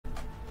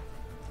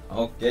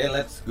Oke,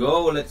 let's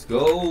go, let's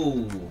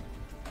go.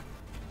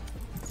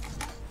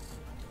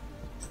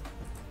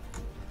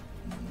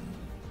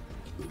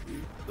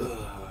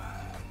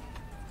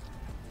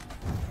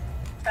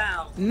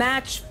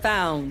 Match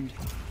found.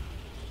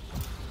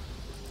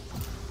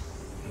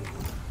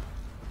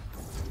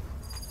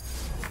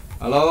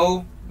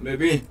 Halo,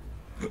 baby.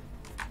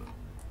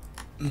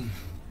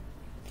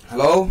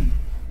 Halo,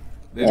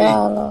 baby.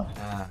 Ya, halo.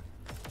 Nah.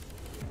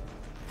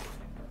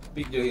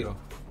 Speak Jo Hero.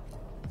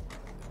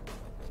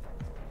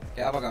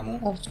 Kayak apa kamu?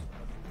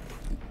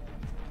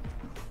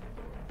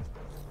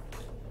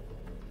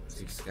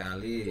 Asik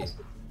sekali.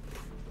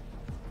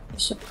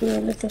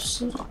 Sepuluh terus.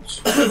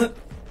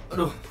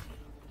 Aduh.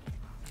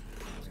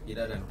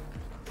 Tidak dan.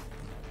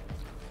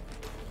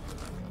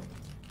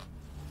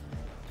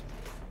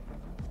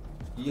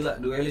 Gila,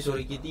 duelis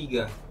Oriki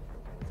 3.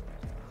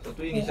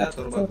 Satu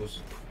inisiator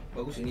bagus.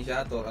 Bagus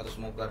inisiator atau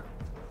smoker.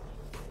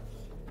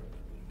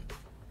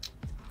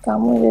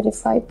 Kamu jadi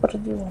Viper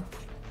juga.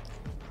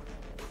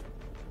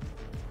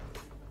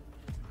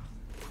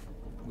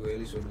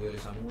 Duelis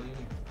semua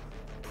ini.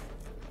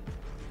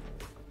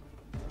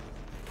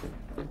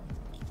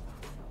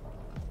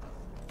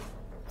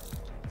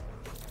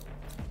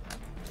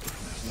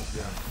 Smoke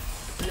ya.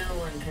 No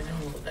one can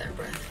hold their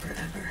breath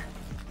forever.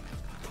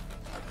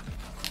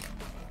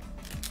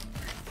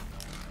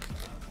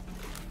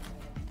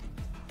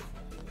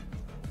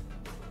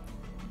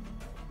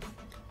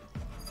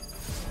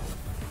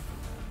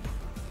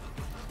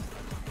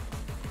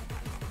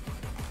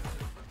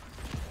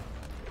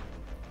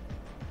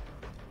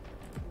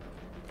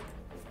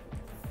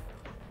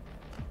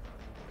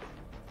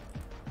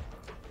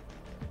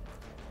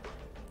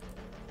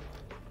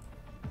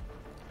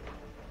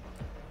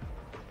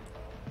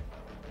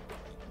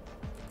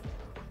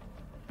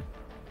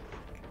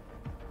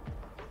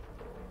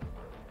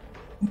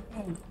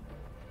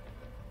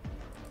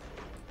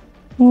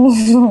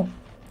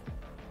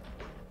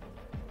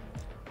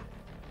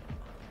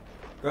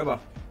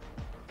 Berapa?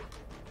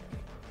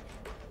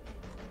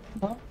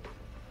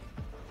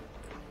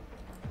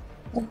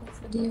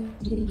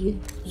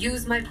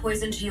 Use my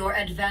poison to your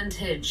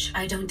advantage.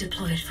 I don't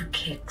deploy it for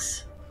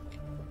kicks.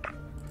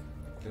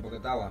 Coba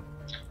ketawa.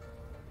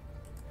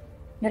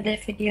 Ada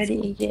video di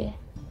IG.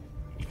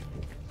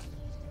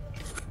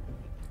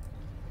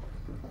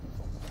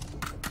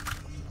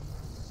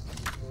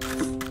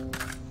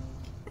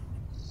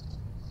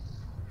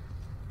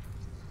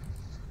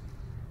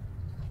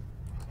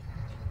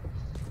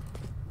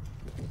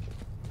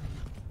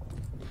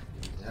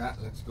 Ya,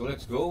 let's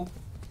go.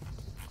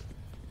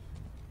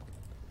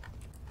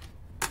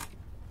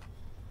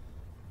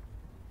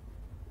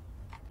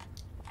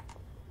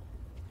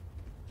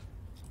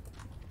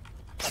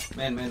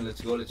 Man, let's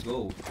go.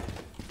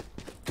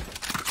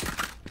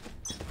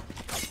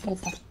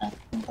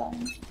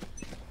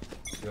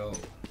 Go.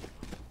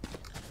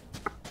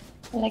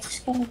 Like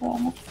sekali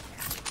banget.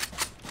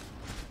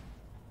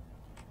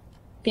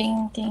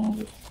 Ping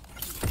tinggi.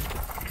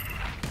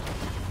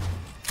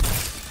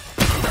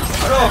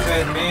 Aduh,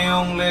 kayak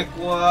meong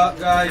lekwa,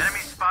 guys.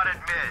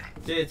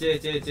 C.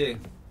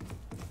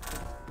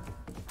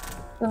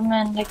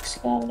 Lumayan like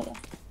sekali.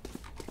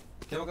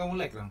 Coba kamu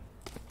like dong.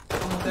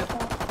 Kamu tap.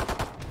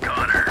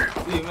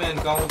 Wih men,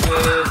 kamu ke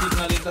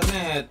signal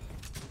internet.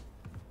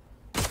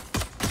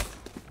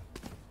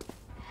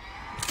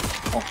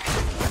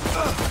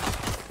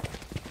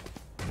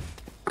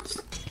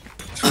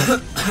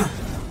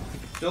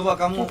 Coba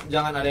kamu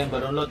jangan ada yang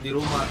berdownload di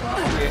rumah.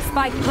 Oke.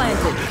 Spike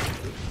planted.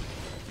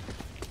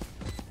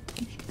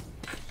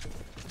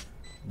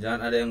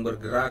 Jangan ada yang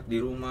bergerak di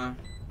rumah.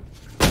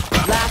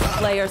 Last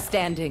player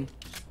standing.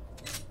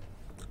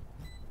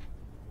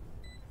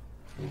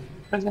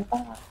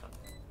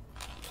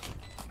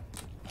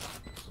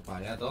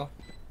 Supaya toh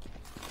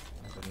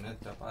internet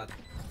cepat.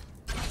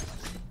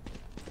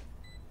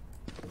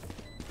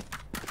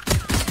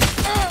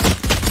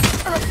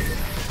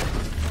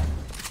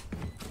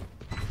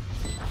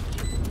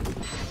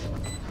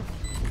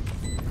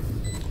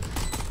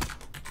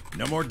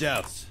 No more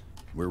doubts.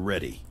 We're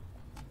ready.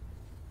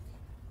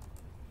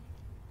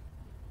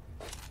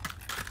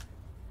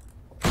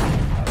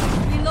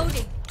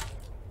 Reloading.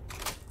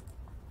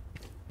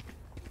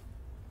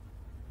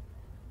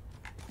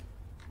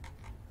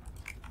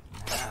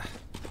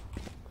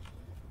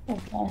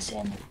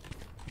 Masih enak.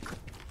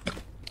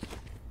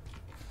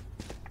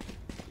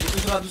 Itu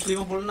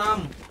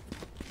 156.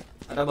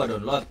 Ada apa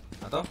download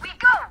atau?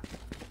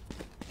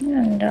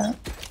 Ada.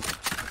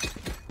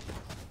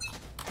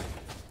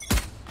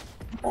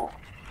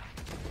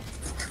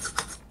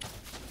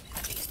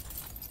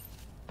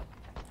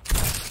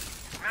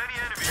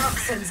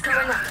 Toxins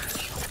going up.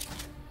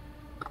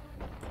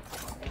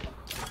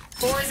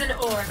 Poison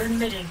orb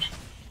emitting.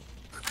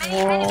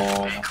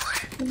 Oh.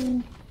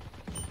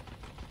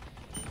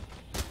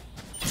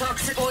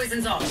 Toxic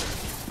poisons off.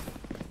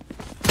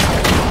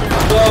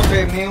 Aduh,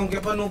 meong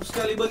kayak noob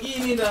sekali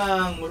begini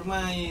dang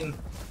bermain.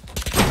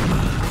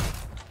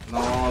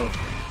 0.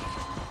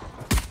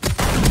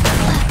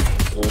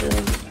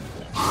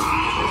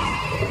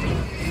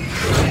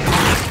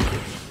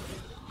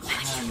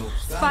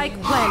 Spike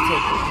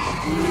planted.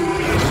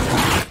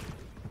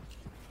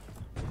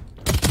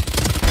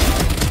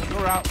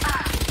 You're out.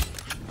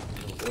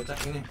 Kocak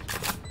ini.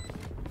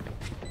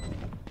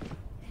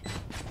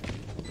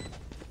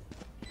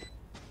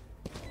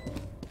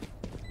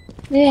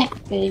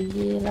 Kayak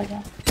gila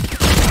kan.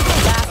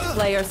 Last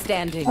player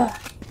standing.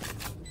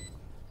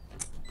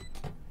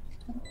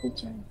 Aku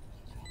jangan.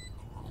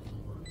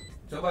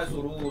 Coba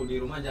suruh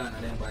di rumah jangan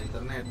ada yang pakai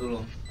internet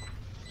dulu.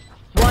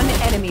 One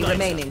enemy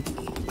remaining.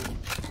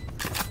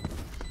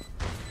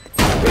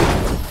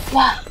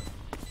 Wah,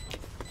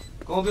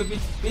 Kau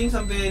ping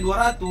sampai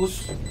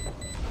 200.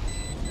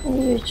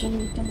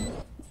 cerita.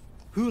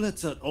 Who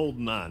lets that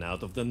old man out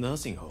of the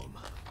nursing home?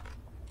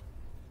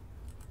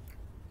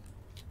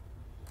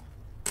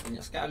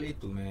 Banyak sekali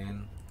itu,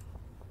 men.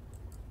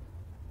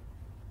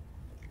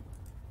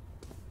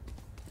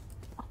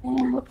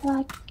 Nembut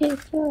lagi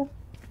tuh.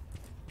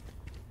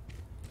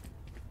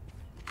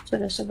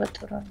 Sudah sobat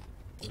turun.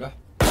 Udah.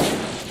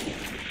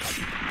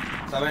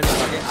 Siapa yang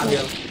pakai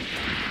ambil,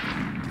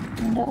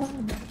 Enggak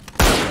ada.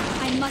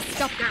 I must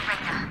stop.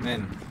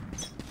 men.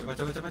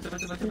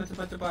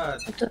 Cepat.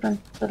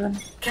 Turun.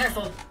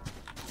 Careful.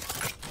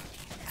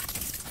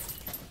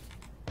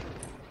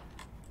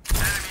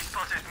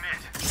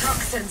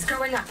 Toxins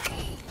going up.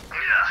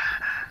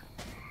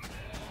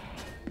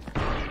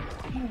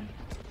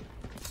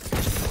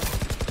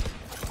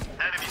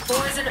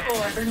 Poison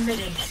orb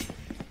emitting.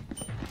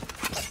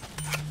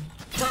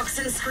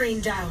 Toxin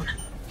screen down.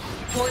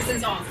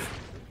 Poison's off.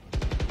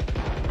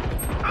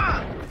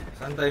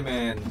 Santai,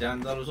 men. Jangan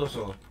terlalu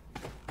sosok.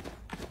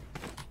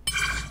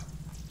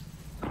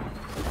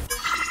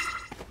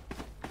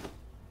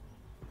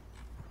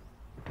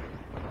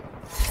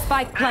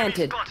 Spike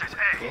planted.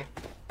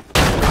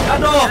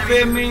 Aduh,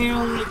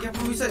 Pemium.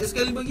 Kenapa bisa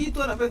sekali begitu,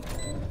 anak Pem?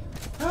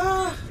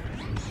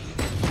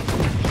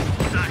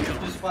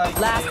 Itu spike,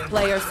 Last men.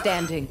 player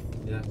standing.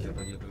 Ya,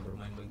 siapa dia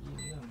bermain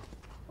begini ya?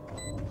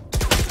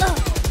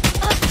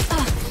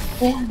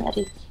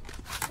 Dari.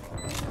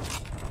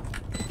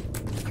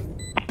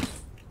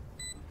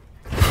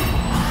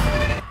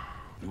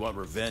 You want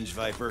revenge,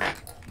 Viper?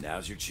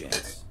 Now's your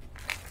chance.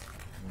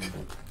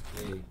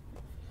 Okay.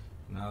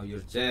 Now your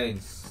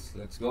chance.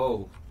 Let's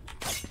go.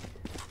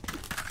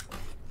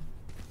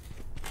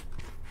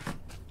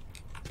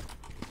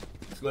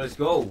 Let's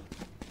go.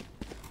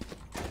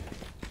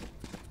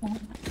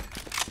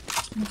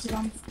 Masih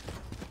lama.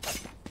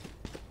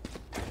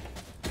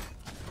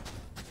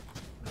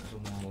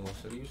 Langsung mau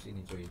serius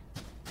ini, coy.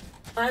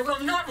 I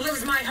will not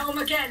lose my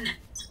home again.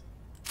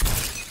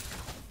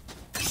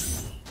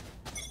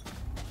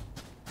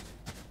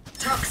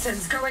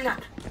 Toxins going up.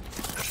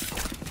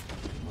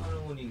 Mana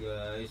mau nih,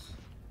 guys?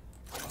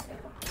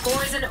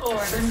 Poison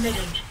orb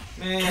emitting.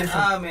 Men,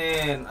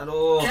 men.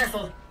 Aduh.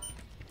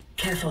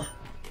 Careful.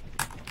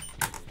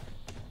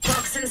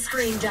 Toxin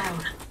screen down.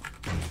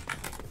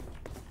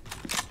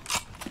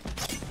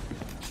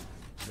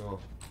 Aduh.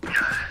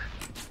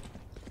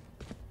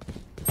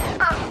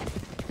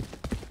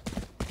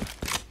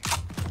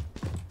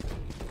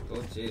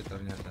 Toce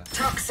ternyata.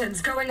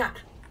 Toxins going up.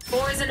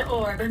 Poison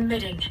orb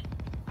emitting.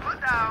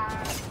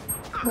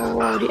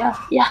 Oh, dia.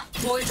 Ya.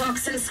 Boy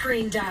toxin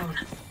screen down.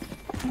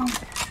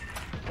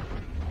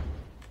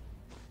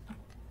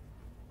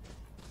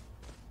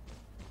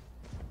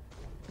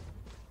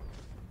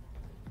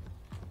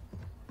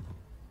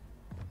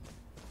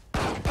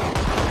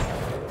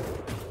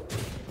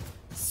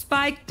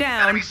 Spike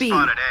down B.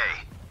 A.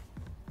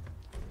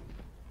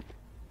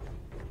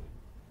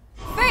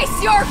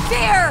 Face your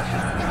fear!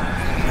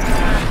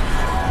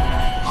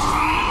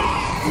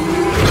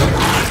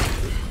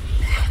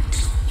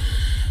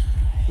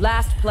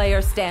 Last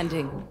player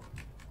standing.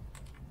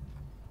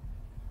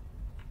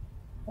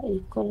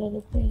 Ikut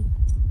lagi.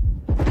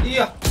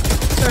 Iya.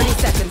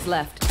 30 seconds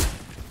left.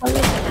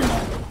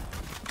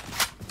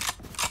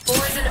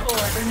 Poison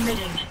orb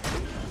emitting.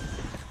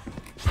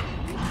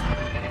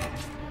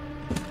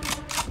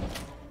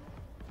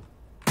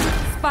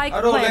 Spike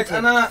Aduh, back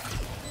planted. anak.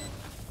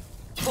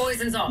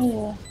 Poison's off.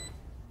 Iya.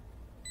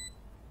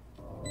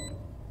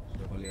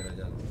 Sudah pelihara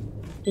jalan.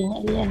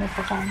 Dia nih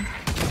pertama.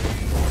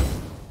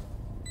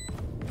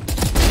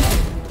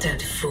 Dead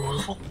fool.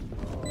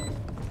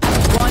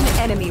 One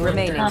enemy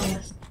remaining.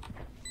 Nangis.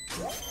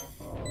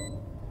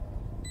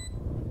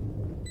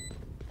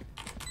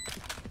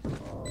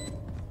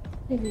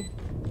 Ini.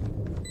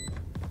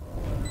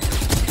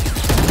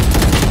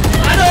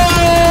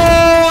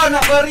 Aduh,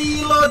 anak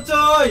berilo,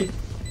 coy.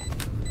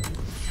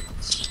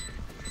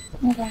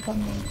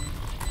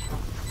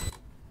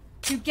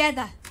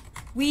 Together,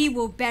 we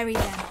will bury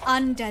them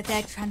under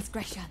their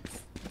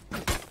transgressions.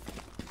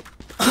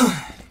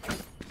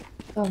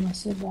 Oh,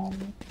 masih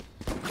banyak.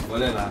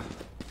 Boleh lah.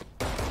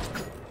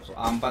 So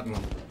 4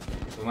 no.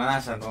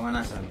 Pemanasan.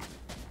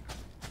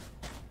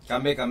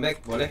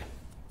 Comeback, boleh?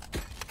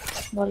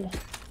 Boleh.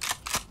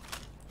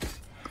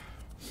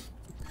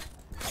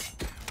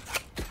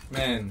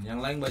 Men, yang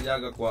lain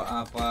bajaga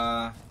kuah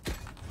apa?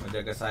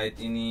 Bajaga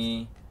site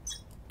ini.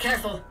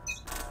 Careful.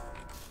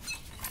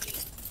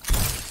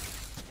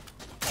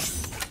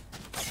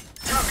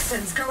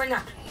 Toxins going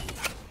up.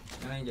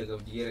 Mana yang jaga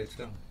Jiret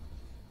sekarang?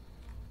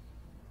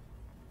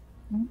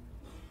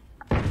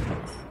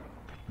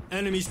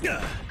 Enemies.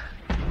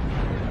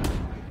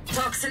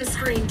 Toxin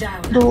screen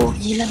down. Duh,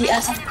 gila di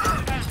asap.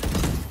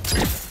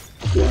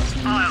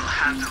 I'll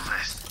handle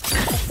this.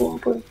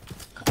 Kumpul.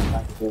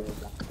 Kapan dia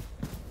bilang.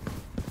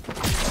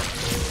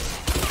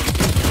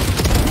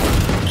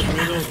 Get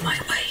out of my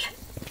way.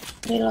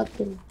 Reload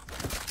dulu.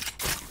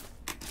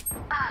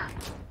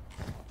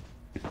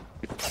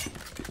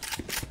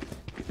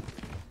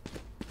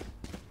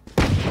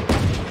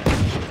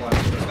 Wah,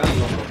 sekali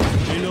lompok.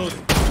 Reload.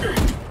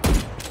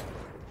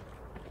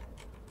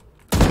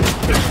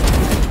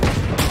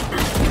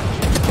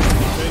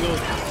 Reload.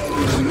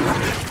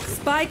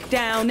 Spike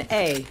down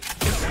A.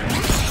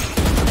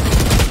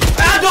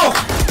 Aduh!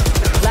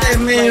 Last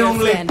player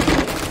Emang, Le. standing.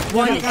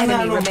 One Jangan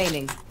enemy lu.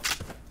 remaining.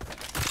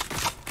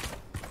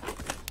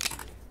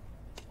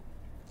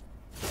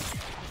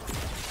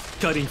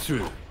 Cutting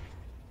through.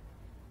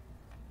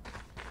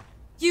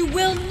 You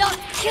will not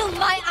kill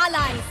my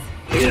allies!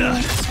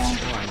 Yeah.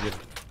 Oh, anjir.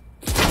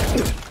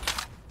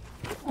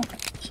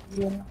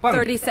 Bang.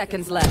 30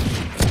 seconds left.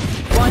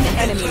 One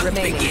enemy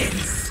remaining.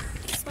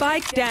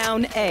 Spike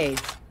down A.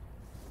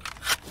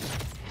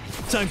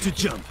 Time to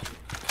jump.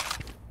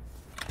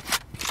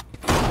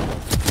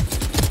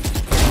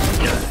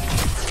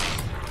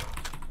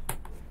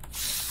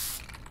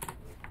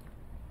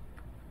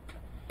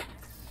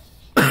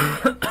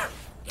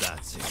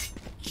 That's it.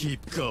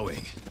 Keep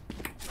going.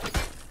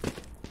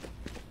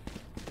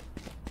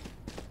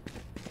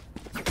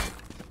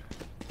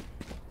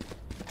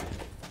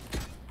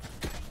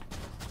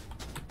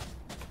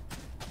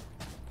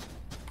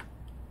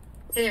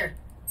 Here.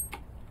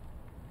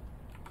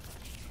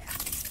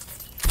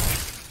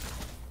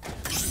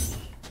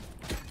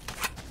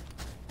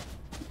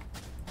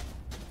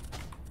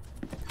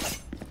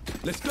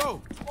 Let's go.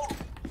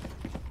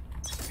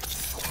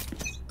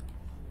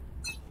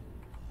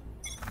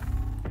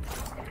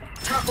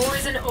 Top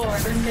poison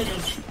orb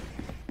emitting.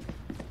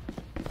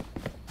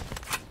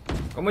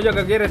 Kamu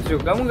jaga Gareth,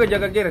 Su. Kamu nggak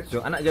jaga Gareth, Su.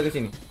 Anak jaga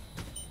sini.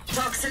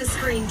 Toxin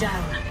screen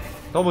down.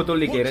 Kamu betul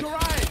di Gareth.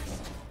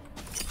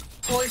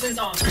 Poison's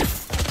off.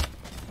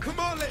 Come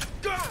on, let's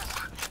go.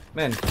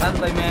 Men,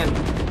 santai men.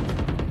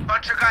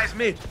 Bunch of guys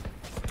mid.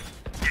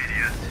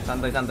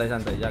 Santai,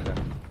 jaga.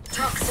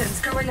 Toxins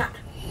going up.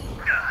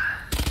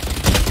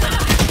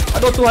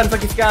 Aduh Tuhan,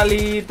 sakit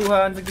sekali.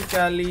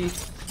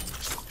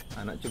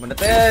 Anak cuma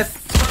netes.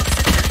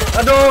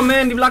 Aduh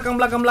men, di belakang.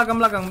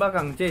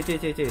 C.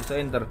 So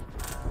enter.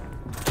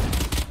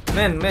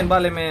 Men,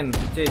 balik men.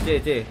 C.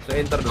 So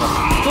enter dulu.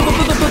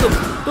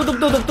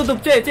 Tutup.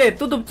 C.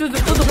 Tutup.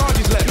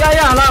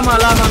 Ya, lama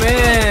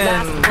men.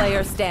 Last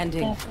player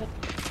standing.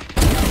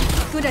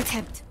 Good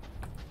attempt.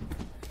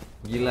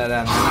 Gila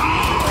dang, anak.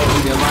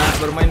 Dia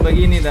bermain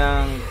begini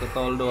dang,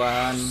 ketol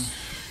doan.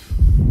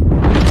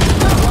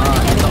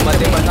 Tempat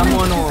tembak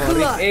kamu no,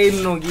 Rick aim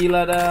no,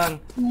 gila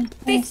dang.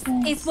 This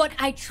is what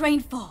I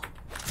trained for.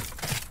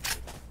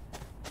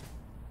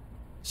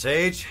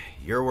 Sage,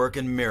 you're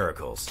working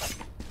miracles.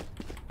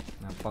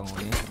 Napang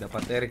ini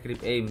dapat Eric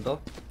Rip aim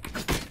toh.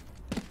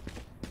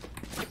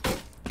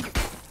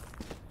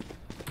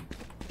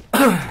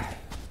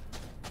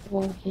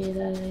 Oh,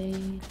 gila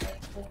deh.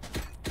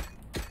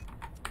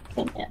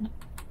 Kayaknya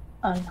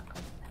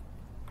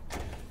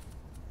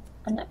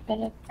anak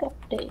pelekap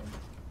deh.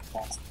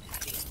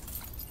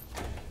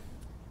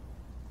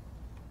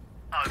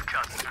 I'll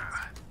cut through.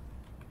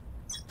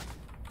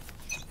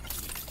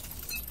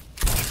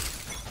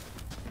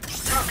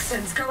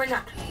 Toxins going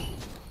up.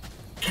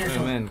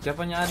 Careful. Men,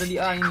 siapanya ada di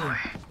A ini?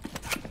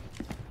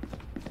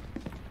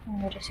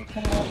 Udah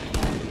sekarang.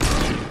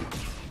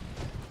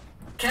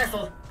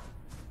 Careful.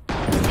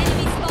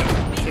 Enemy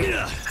spotted me.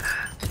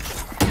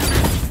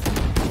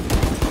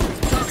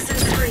 Toxin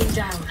screen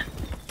down.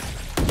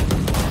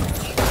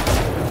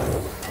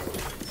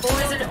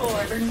 Poison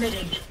orb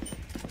emitting.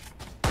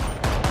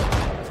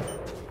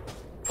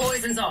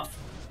 Poison's off.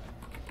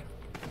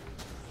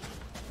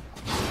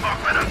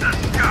 Open up the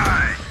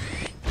sky.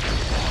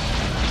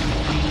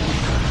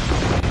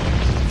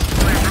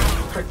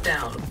 Put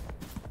down.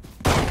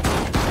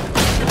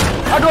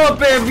 Aduh,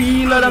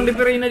 gila dang di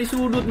Perina di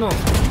sudut no.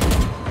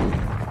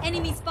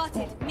 Enemy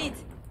spotted mid.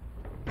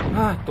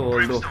 Ah,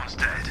 toldo. Brimstone's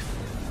dead.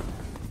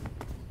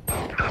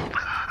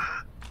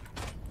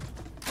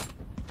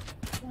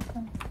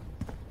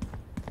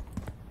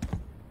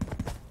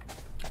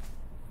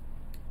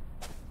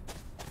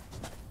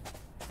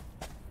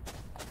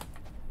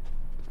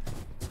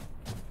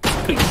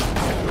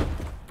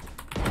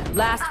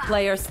 Last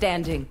player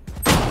standing.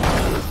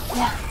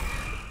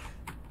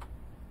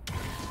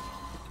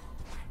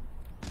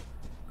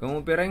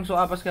 Kamu pereng so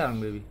apa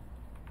sekarang, baby?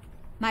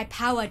 My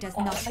power does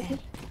not end.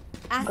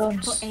 Ask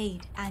Guns. for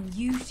aid and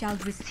you shall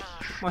receive.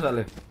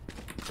 Masalah.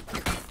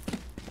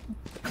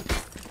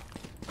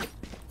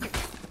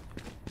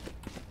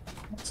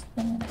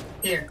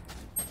 Here.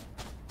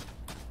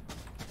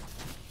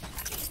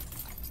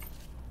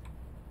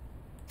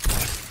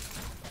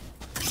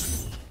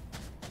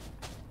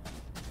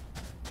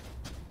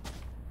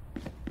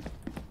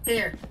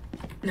 There.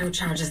 No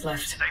charges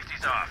left.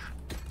 Safety's off.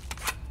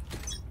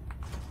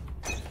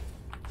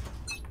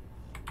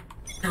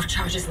 No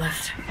charges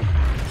left.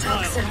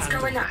 Toxins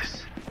going up.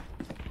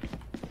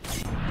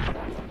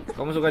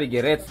 Kamu suka di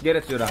Gerets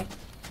Jurang.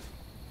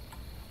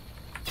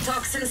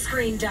 Toxin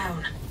screen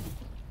down.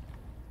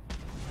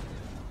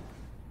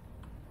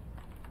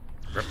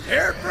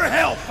 Prepare for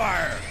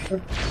hellfire!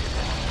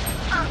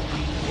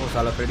 Oh,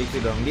 salah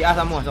prediksi dong. Di A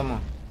semua.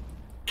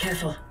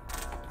 Careful.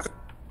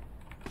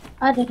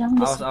 Ada dong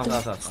di Awas.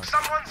 situ.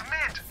 Someone's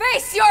mid.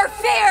 Face your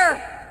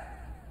fear!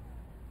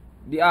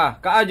 Di A,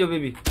 Kak aja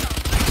baby.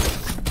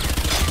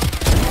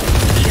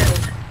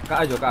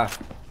 Kak aja.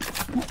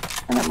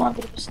 Anak mau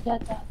ambil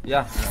senjata.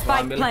 Ya,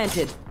 Spike ambil.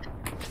 planted.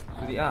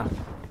 Itu di A.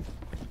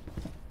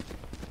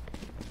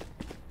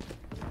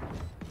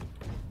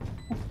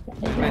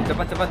 Men,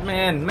 cepat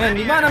men. Men,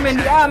 di mana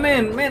men? Di A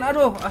men. Men,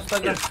 aduh,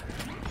 astaga.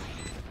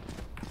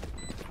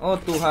 Oh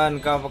Tuhan,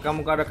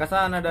 kamu kada ke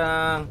sana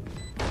dang.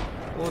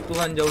 Oh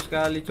Tuhan, jauh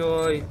sekali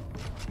coy.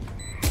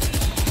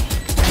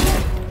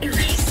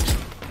 Erased.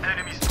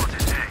 Enemy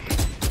spotted A.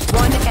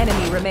 One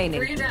enemy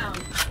remaining. 3 down.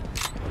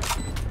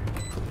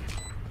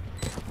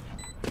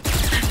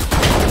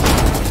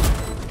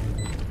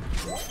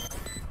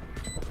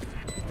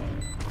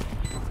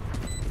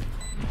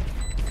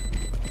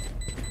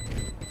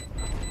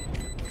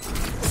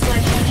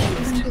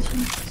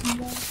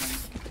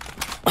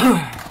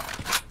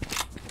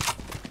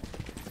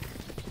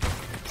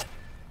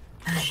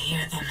 I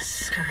hear them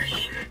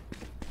scurrying.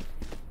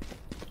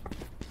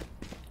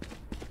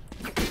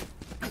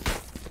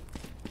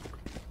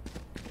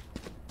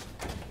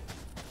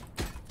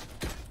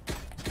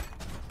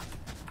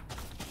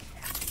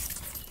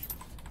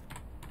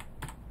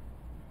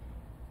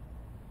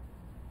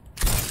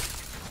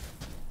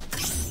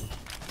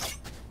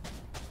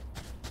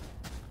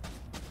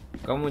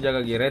 Kamu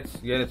jaga Gerets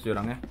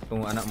Jurang ya.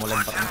 Tunggu anak mau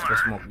lempar anak ke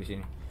smoke di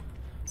sini.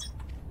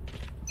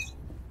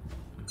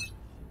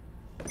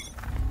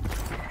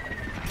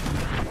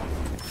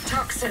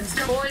 Toxins,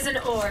 poison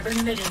orb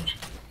emitting.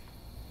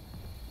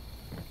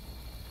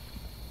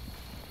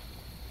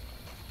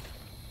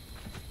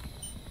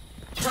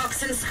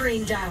 Toxin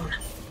screen down.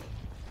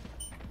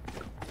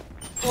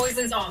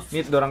 Poison's off.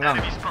 Mid dorang kang.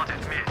 Enemy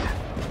spotted mid.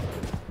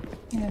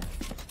 Ya.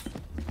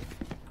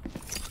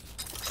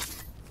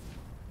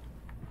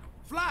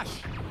 Flash!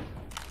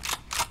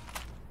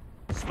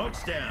 Smoke's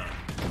down.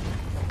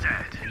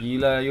 Dead.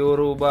 Gila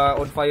Yoru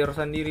on fire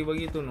sendiri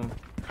begitu no.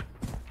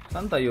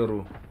 Santai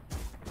Yoru.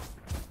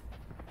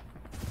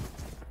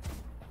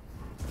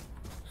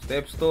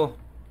 Steps tuh.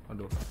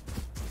 Aduh.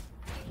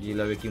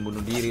 Gila bikin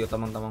bunuh diri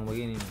tamang-tamang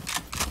begini.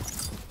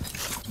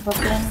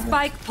 Bagian.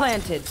 Spike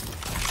planted.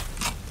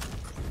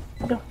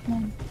 Aduh,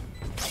 men.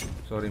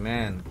 Sorry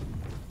man.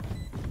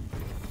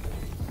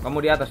 Kamu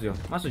di atas Jo.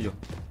 Masuk Jo.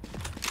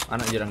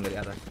 Anak Jurang dari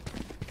atas.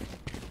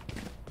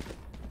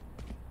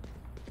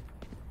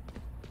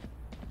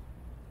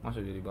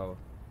 Masuk jadi bawah.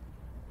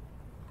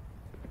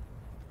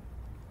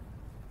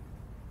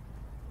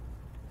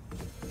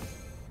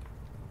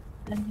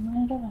 Dan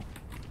gimana dong?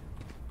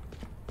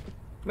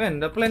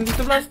 Men, udah plan di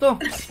 11 tuh.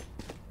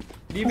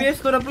 Di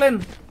base tuh udah plan.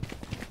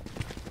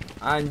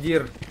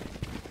 Anjir.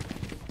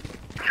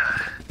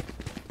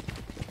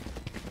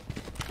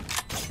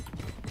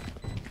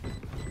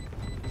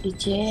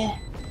 DJ.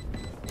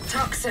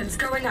 Toxins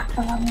going up.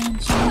 Alamin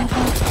semua.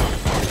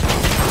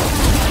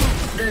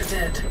 They're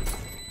dead.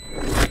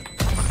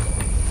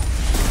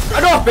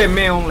 Aduh,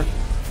 pemeong lah.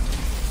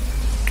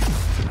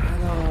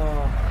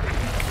 Aduh.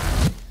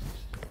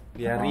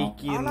 Biar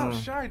Ricky I'll no.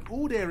 outshine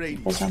all their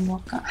aim. Bisa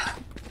muka.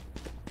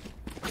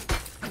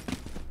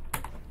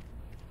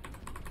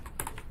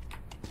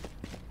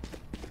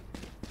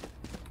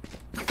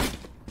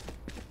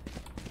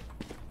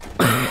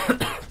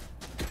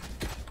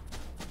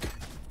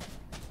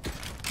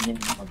 Ini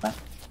minum obat.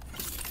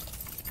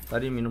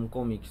 Tadi minum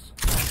komiks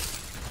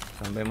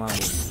sampai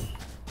mabuk.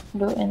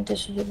 Duh, ente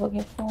sudah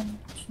pakai phone.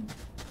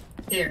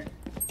 Here.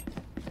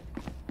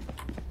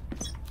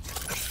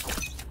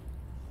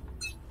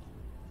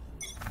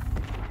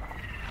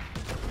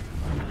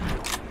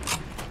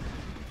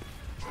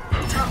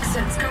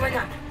 Toxins going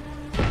up.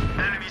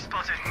 Enemy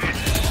spotted mid.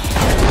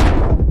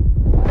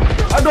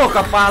 Aduh,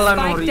 kepala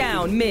no Spike Ricky.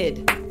 down mid.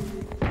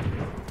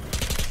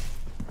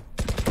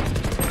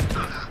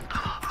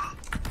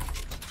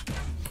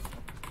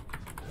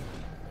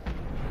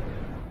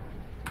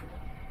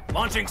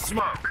 Launching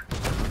smoke.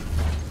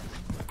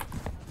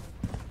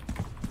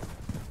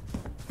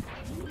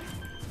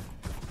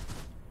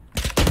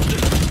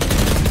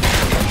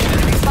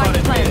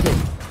 Spike planted.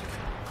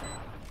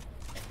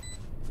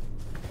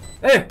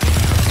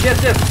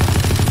 Jet.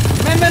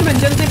 Men,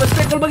 jangan tiba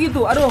spekul begitu.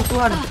 Aduh,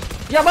 Tuhan.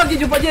 Ya bagi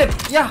jumpa Jet.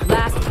 Ya.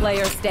 Last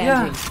player Ya.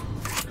 standing.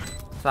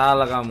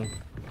 Salah kamu.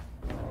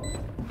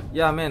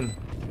 Ya, men.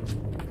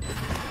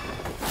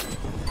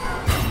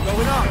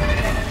 Going up.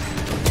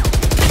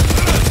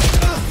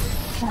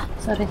 Ah,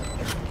 sorry.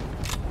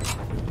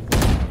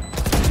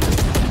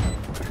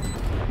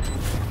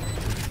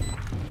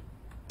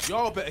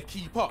 Y'all better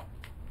keep up.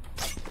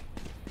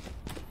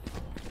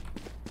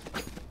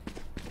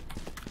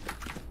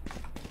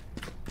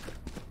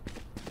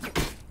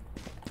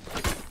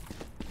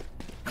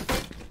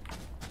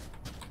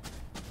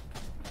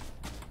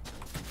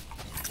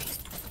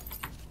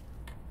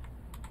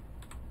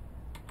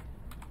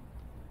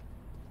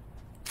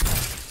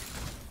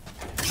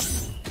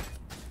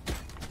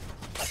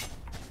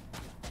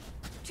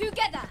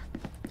 Together.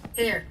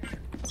 Here.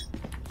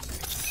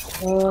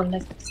 Oh,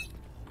 like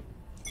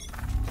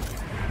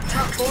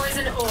Top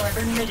poison orb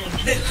emitting.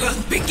 The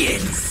hunt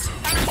begins.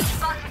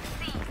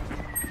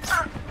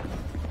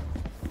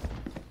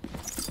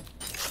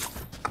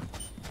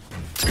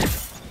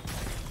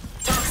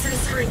 Toxin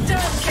screen.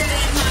 Don't get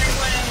in my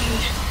way.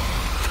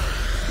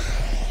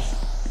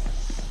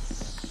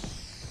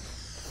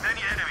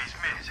 Many enemies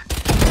mid.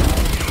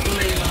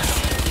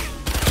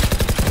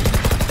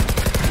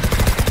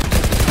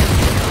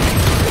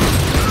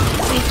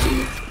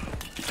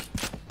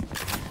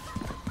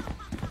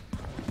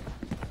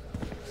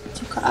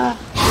 suka ah.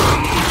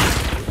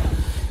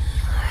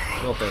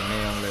 Oke, ini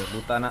yang le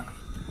buta nak.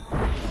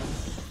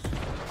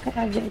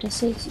 Kayak aja udah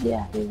 6 di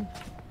akhir.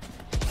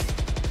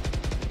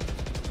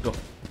 Duh.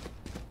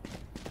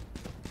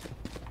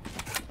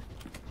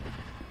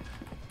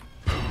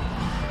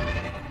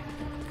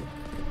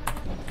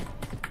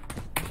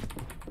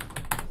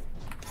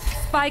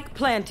 Spike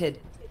planted.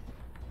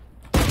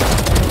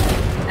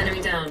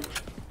 Enemy down.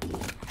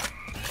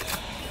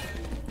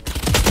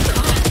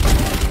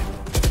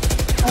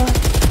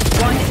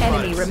 One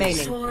enemy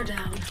remaining. Swore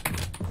down.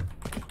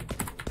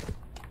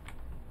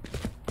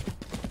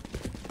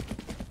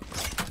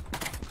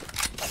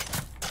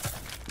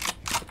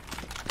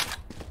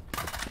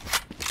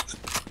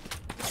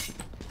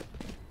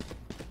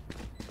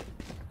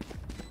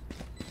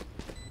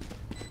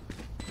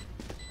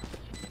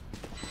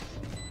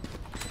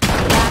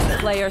 Last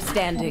player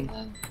standing.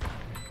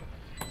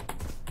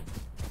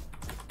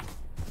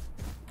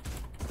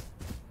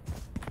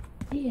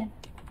 Iya.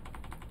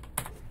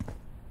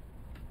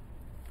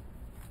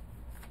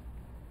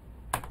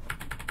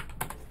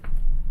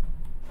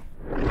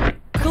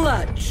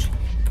 Clutch.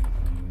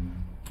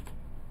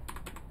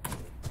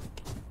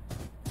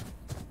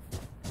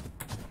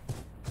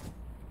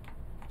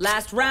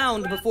 Last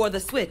round before the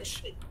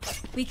switch.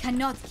 We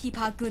cannot keep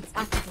our goods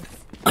after this.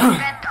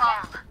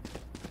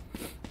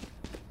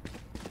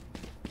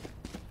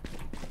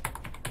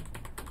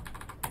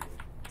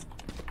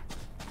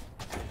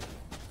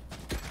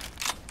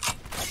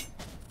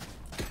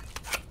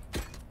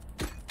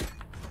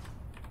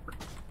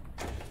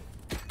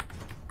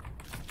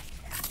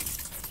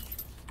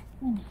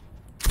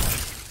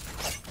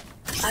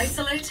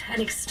 Isolate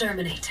and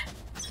exterminate.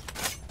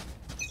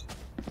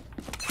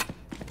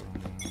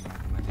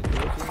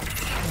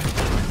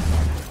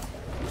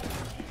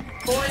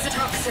 Poison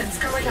toxins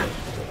going up.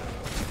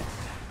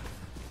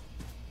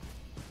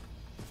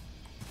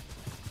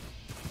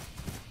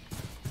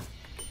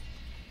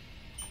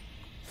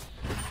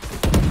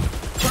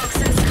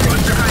 Toxins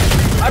screen.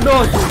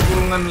 Aduh,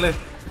 kurungan le.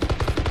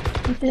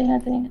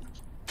 Ingat.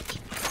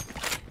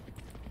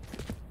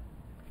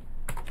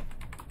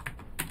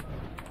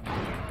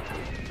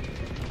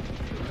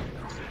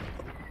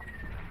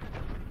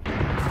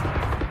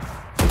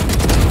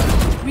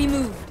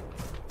 Removed.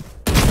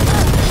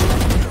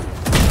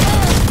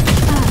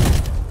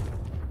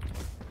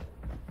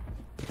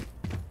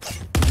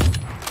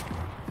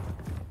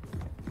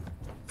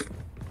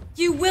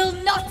 You will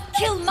not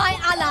kill my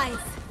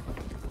allies!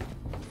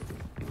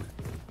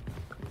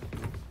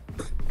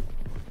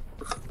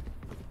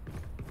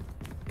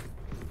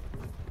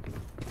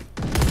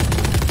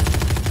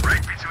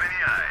 Right between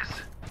the eyes.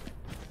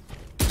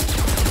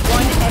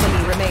 One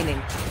enemy remaining.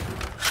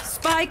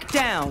 Spike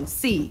down,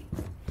 C.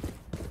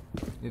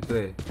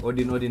 Itu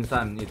Odin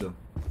Sun itu.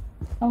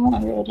 Kamu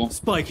ambil Odin.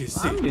 Spike is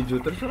safe. Ambil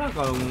Ju, terserah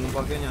kalau mau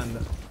pakainya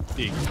Anda.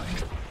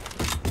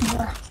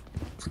 Enggak.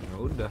 Ya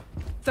udah.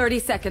 30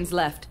 seconds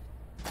left.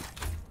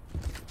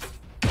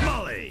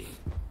 Molly.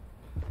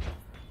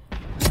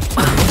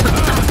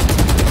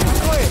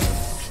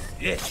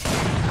 Yeah.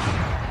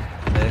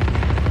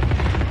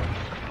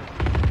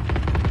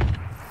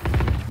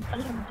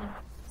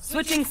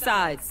 Switching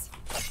sides.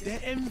 The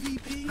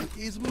MVP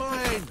is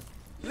mine.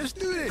 Let's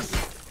do this.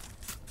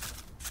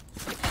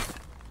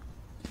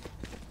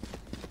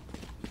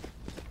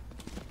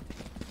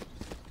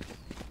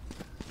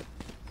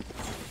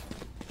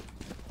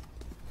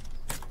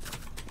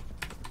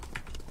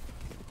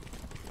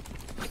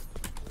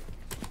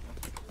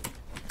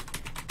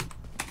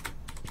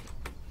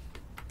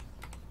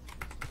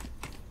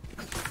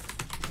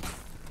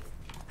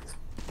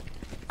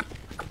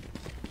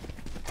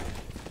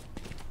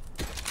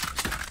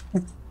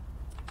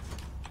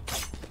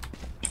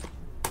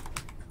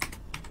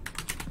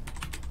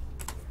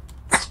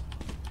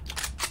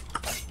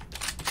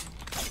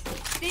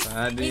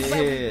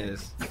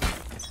 Sadis.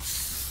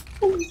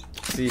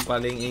 Si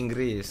paling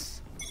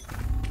Inggris.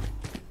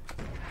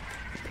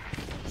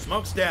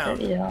 Smoke's down.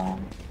 Iya.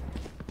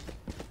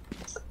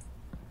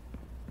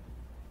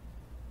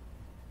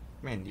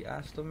 Men di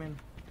as tuh men.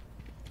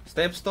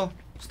 Steps tuh.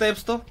 Step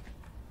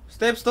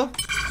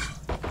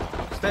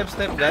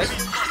guys.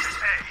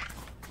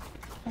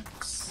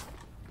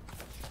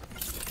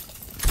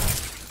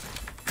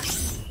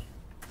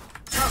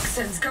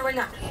 Toxins going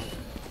up.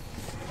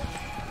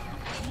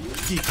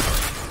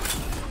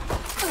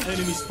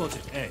 Enemy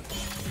spotted. A.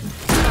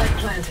 Spike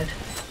planted.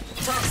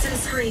 Toxin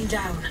screen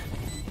down.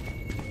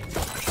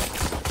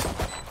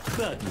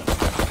 Bad luck.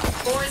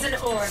 Poison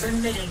orb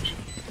emitting.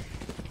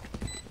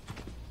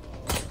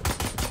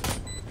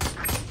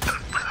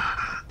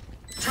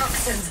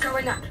 Toxins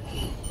going up.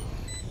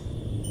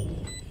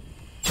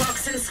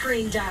 Toxin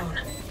screen down.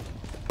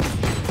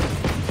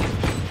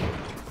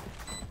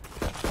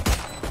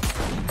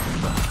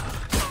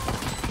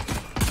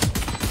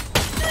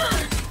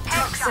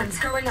 Toxins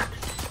going up.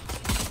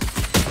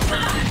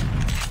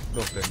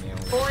 Aduh,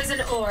 Pemeyong.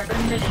 Poison orb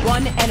emitting.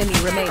 One enemy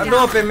remaining.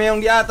 Aduh,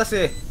 Pemeyong di atas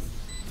eh.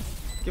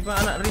 Coba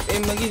anak rip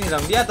aim begini dong,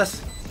 di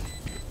atas.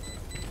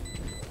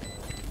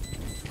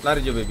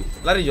 Lari Jo baby.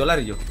 Lari Jo,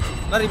 lari Jo.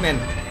 Lari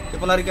men.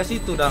 Coba lari ke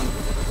situ dong.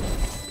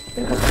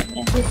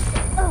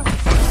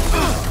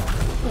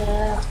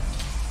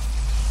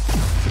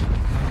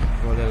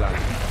 Boleh lah.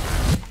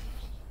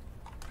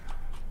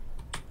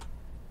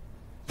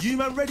 You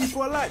man ready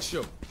for a light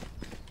show?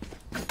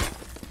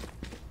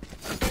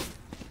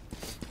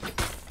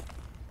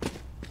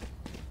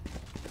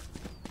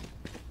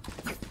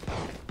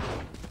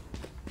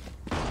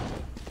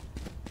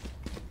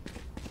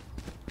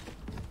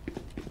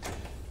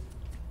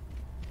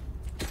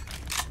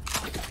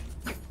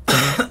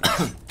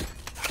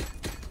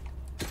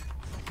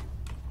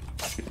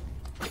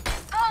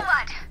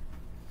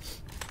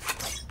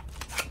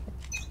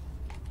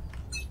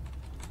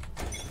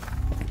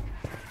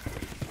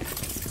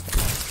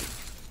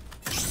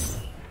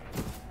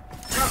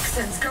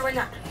 Toxins going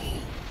up.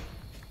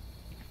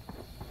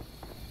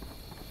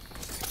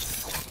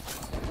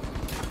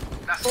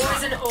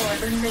 Poison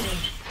orb emitting.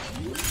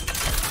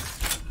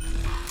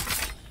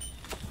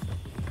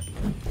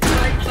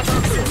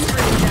 Toxin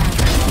screen down.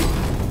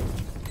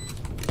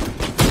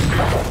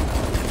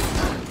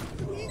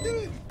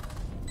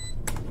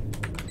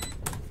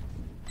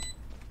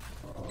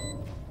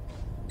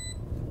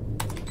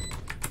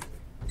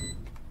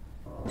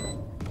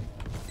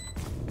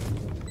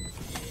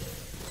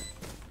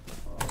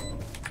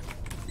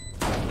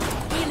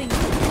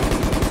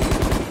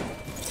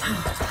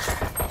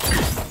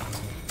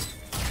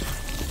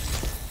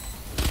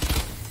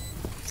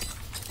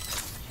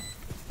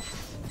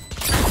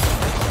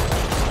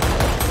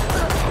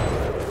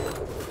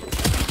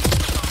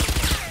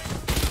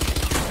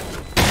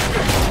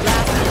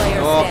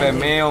 Oh,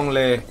 Pemeyong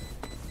le.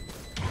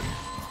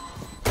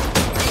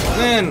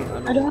 Men,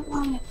 Aduh apa?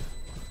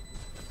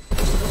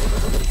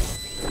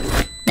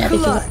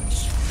 Clutch.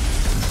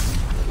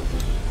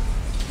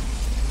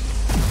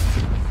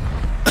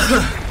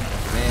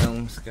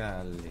 Pemeyong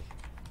sekali.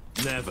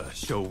 Never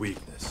show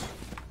weakness.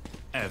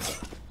 Ever.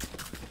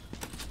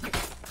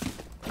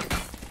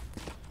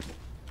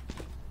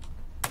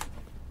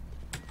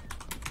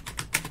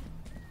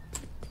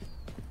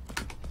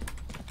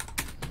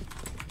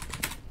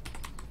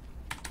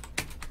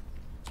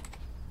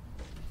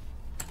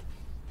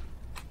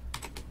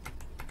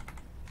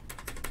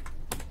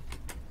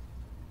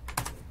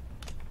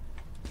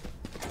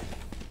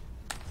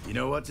 You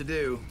know what to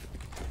do.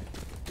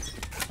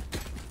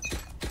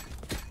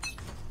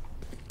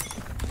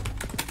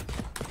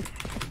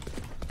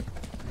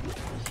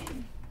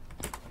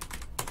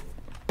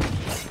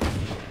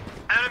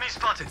 Enemy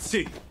spotted.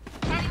 See.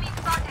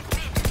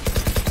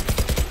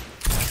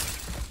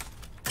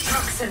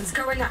 Toxins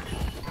going up.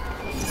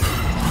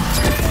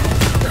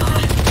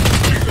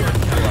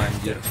 Oh,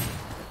 anjir.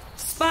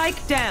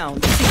 Spike down.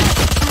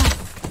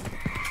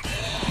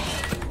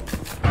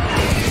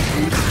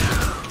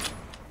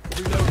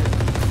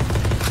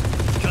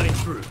 Cutting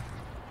through.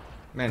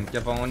 Men,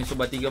 siapa ngoni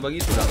sobat 3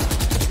 begitu dah.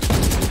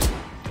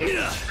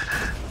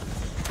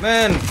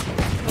 Men,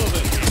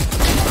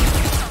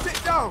 Sit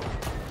down.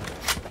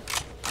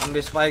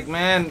 ambil spike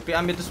men, pi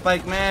ambil tu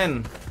spike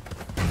men.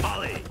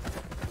 Volley.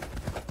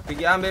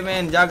 Pergi ambil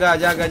men, jaga.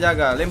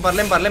 Lempar.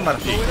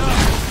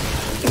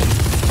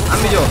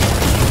 Ambil Jo.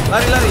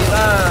 Lari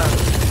lah.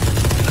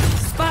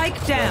 Spike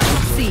down.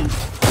 C.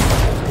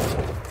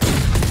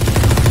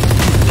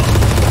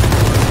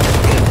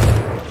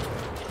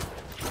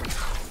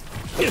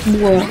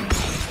 Dua.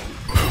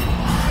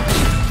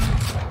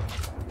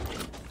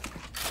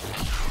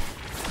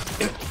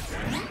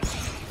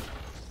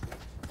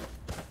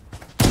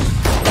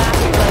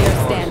 Last player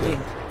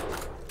standing.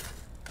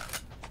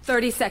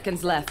 30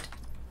 seconds left.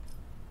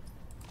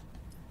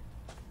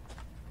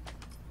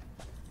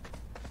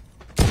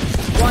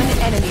 One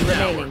enemy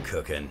remaining.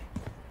 Cooking.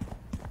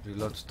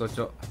 Reload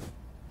stocok.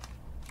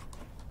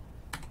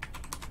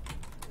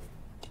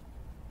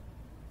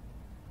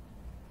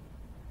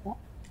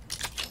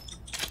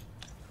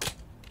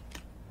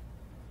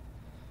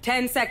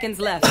 Ten seconds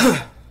left.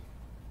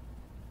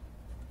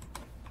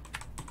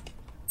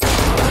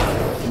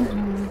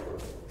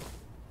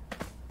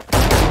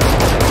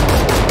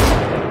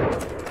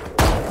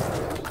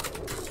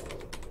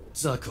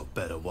 Zucko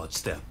better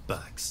watch their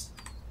backs.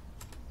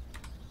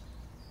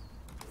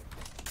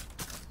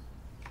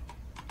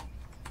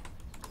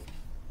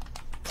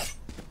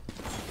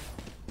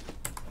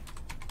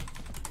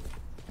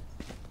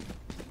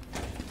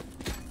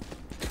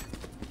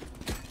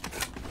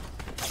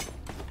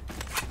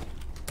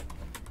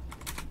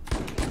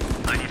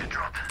 I need a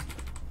drop.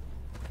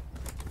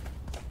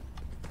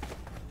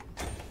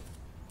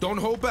 Don't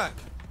hold back.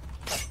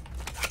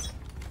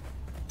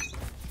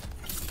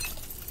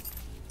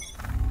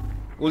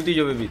 Ulti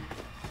jo baby.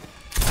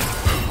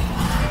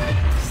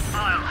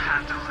 I'll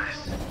handle this.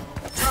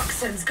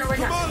 Toxins going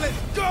Come up. on, let's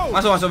go.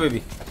 Masuk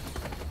baby.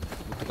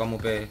 Butuh kamu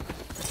pe.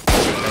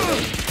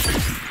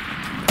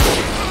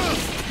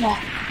 Nah,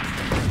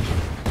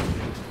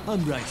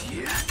 I'm right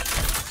here.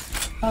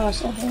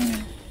 awas ada ini.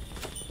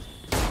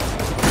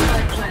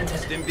 Spike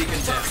planted.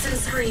 Toxin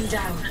screen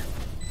down.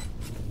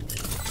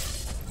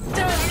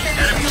 Don't get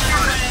in my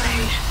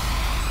way.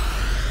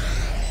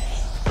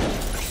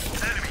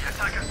 Enemy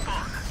attacker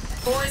spawn.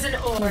 Poison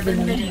orb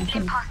Bener emitting.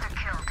 mungkin. Imposter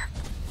killed.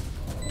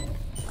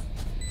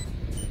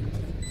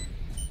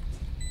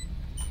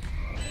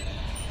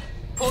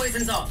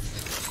 Poison's off.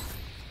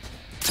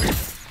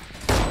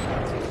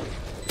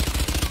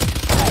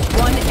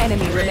 One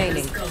enemy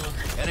remaining. Is gone.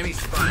 Enemy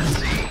spotted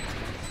C.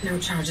 No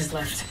charges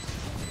left.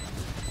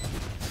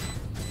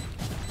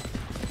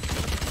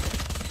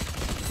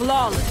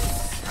 Flawless.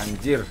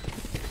 Anjir,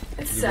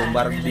 It's sad,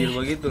 dibombardir really.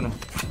 begitu noh.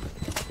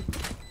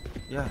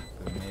 Ya,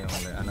 yang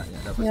oleh anaknya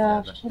dapat Ya,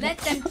 senjata. sudah. Let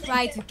them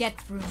try to get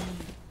through me.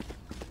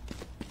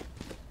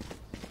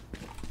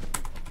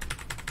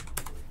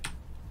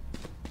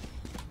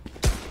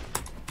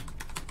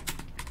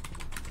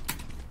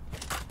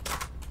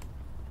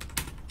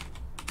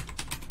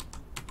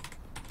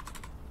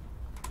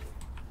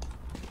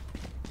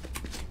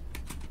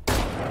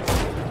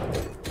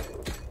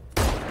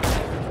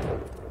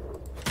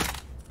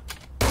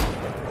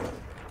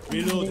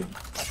 Reloading.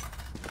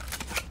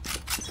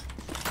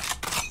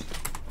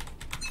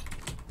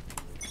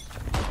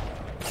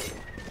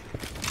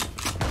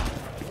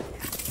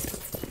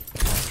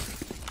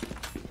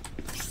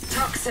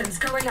 Toxins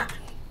going up.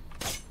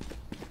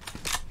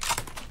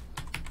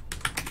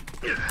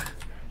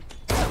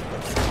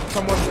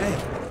 Someone there.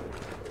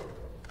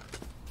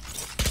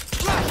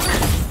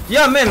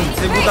 Ya men,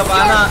 saya buta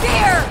anak.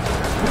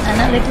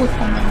 Anak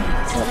liputan.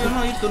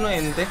 Sorry, Itu no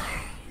ente.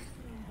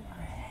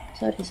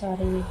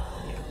 sorry.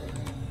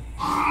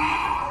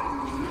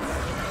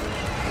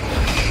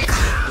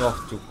 Wah,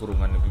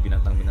 cukurungan itu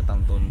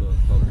binatang-binatang tondo.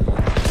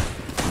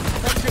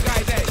 That's the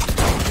guy there.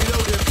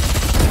 Reload him.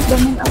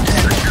 Jangan apa.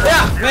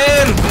 Ya,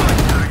 men.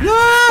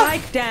 Ya,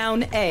 Spike down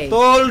A.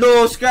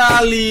 toldo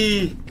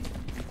sekali.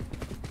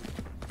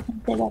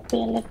 Pele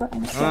kok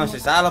anak. Ah,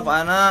 saya salah Pak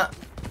Anak.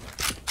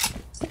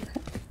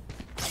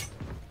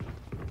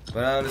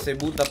 Padahal saya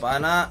buta Pak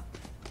Anak.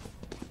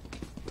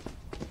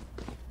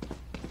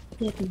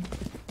 Jadi,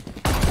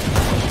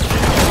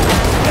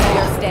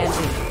 Player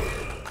standing.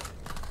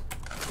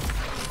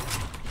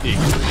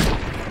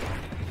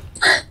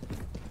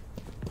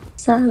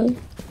 salah.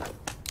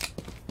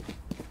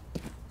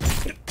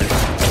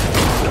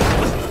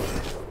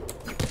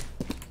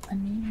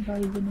 Aneh,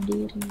 bayi bunuh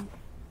diri.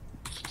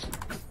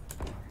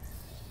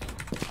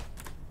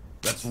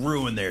 Let's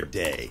ruin their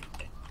day.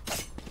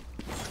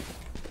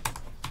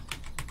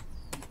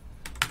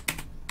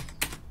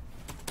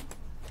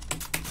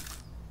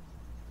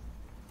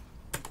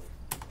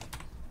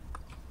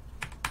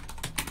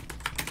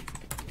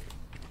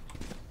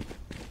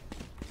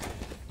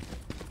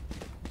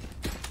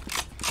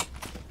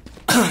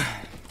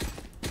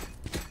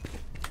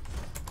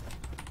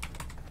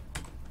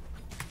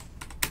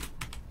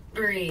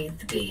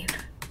 Breathe deep.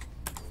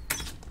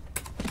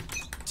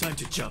 Time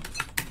to jump.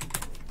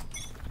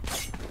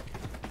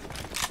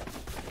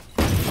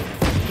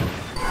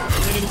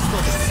 Enemy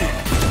spotted C.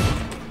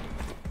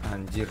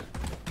 Anjir.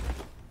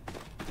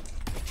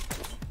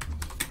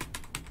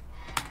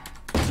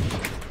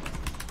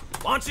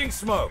 Launching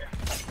smoke.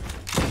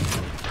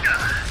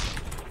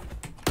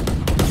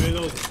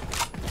 Reloading.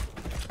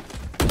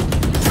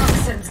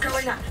 Toxins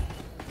going up.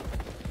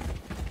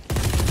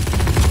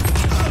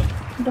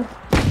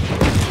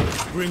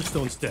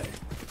 Brimstone's dead.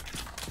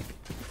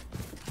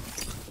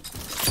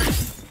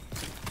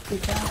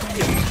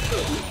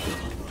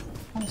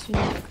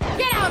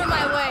 Get out of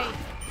my way!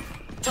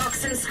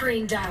 Toxin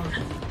screen down.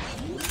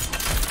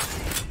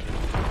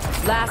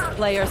 Last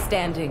player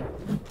standing.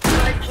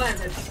 Spike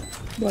planted.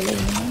 Boleh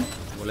ini.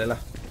 Boleh lah.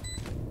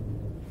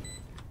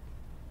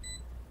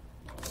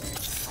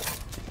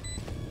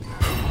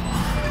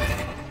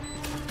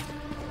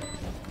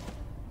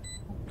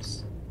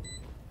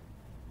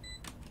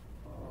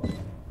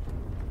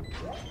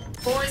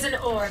 Poison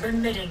orb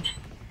emitting.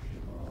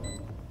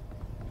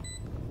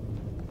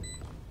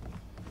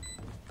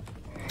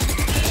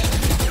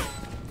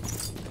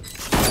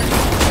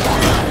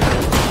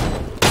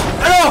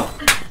 Aduh!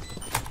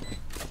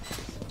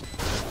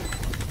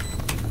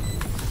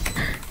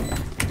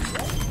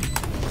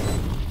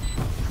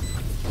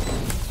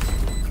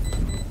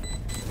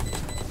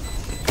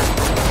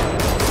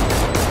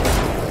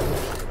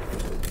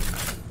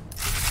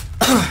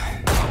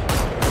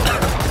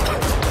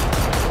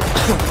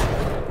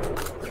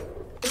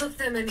 Look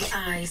them in the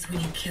eyes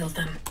when you kill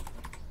them.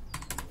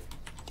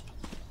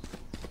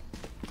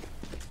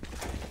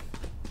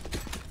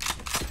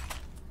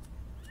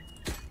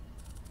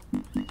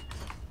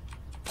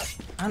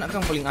 Anak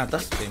kang paling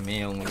atas,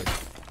 pemeong ulit.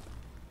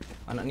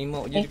 Anak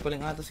Nimo jadi paling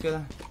atas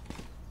sekarang.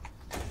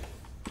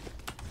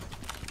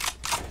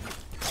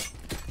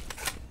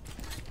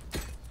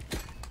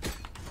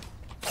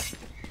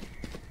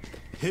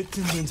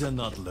 Hidden when they're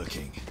not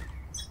looking.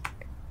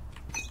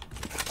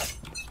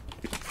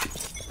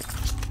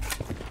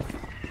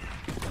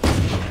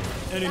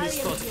 Enemy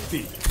spotted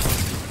B.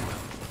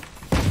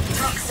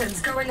 Toxins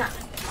going up.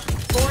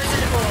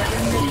 Poison ore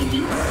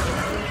emitting.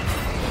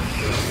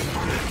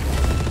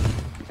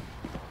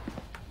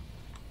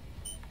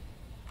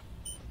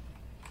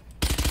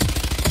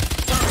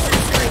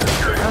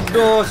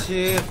 Aduh,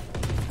 shit.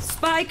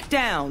 Spike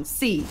down,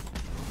 C.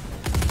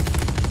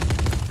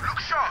 Look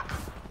sharp.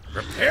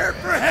 Prepare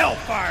for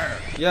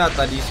hellfire! Ya,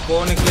 tadi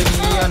disconnect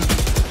lagian.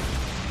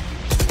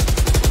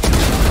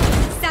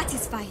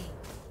 Satisfying.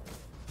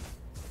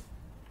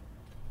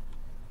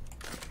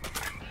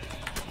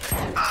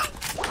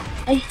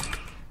 Ay,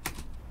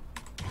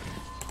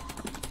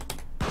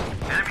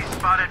 Enemy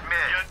spotted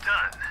mid. You're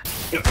done.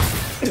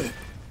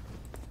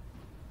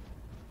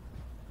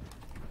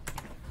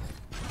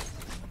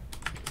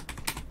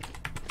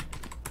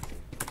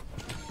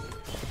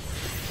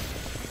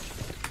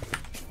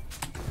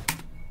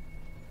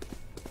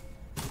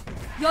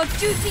 Your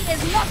duty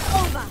is not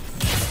over.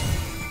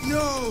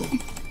 Yo!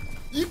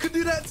 You could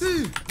do that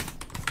too!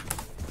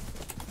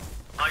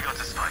 I got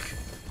the spike.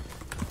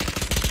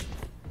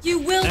 You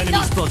will Enemy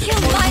not spotted.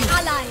 kill my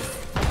allies.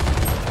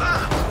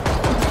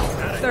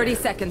 30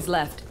 seconds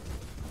left.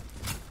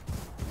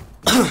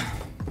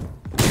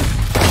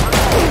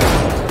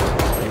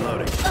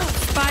 Reloading.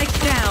 Spike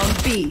down,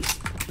 B.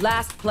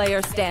 Last player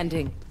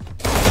standing.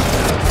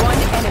 One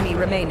enemy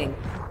remaining.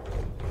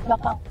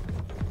 belakang.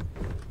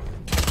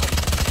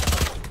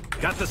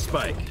 Got the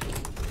spike.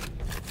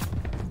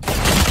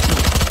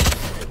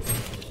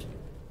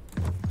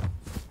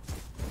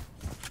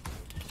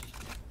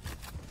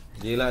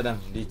 Gila dan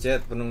di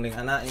chat penuh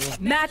dengan anak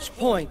ini. Match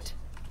point.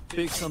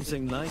 Pick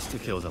something nice to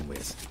kill them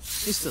with.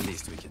 It's the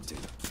least we can do.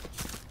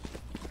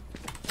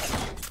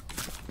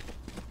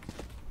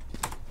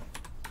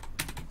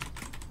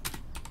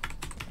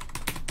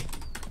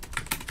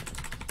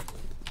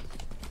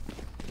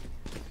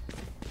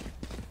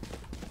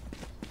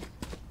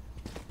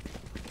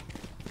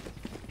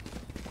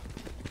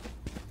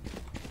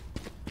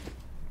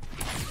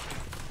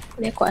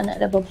 Lihat kok anak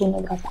dah berbunuh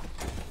berapa.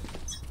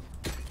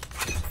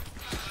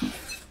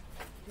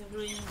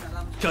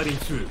 Cutting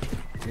through.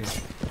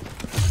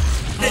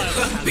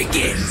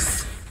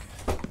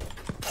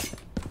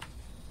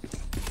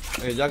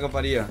 Jaga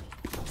pak dia.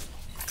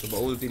 Coba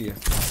ulti dia.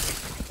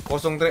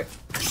 Kosong trek.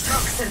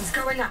 Toxins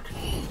going up.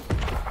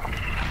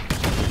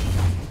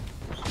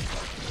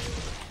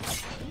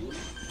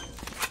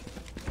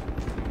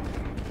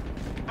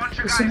 Bunch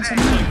of Pusing guys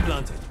sama. in.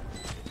 Planted.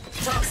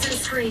 Toxin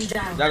screen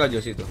down. Jaga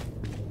Jos itu.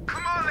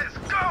 Come on, let's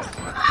go.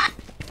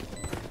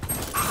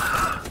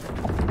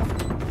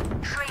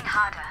 Train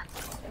harder.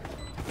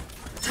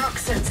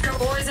 Toxins go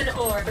poison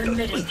orb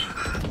emitting.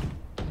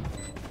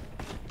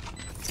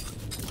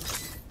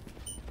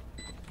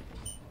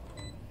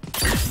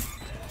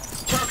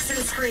 Toxin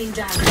screen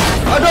down.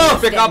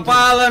 Aduh, pe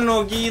kapalan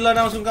no, gila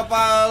langsung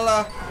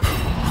kepala.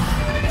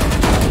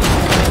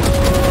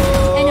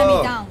 Enemy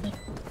down.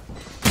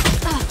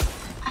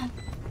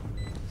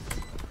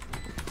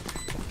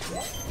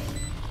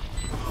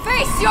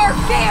 Face your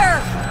fear.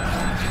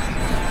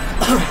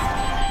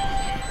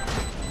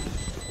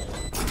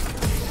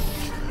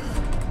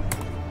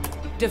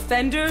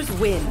 Defenders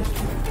win.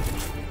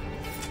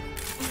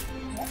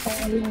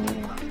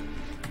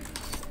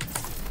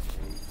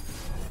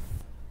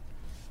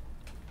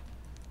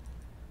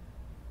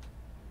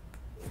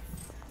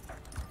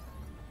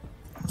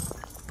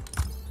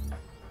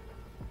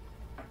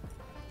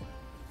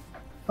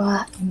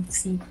 Wah,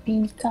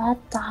 MVP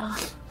kata.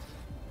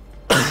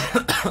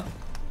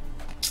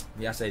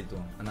 Biasa itu,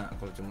 anak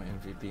kalau cuma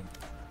MVP.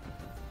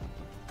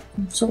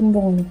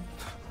 Sombong nih.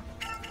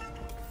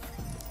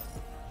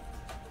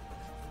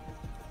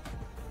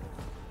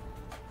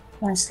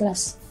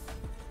 Las.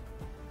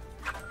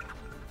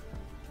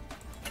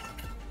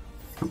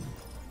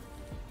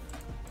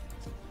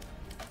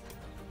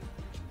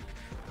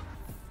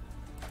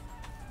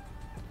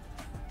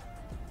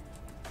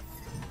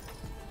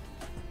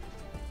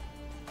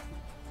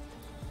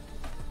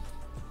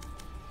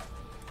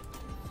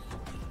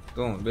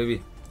 Tunggu,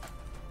 baby.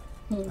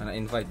 Anak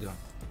invite jo.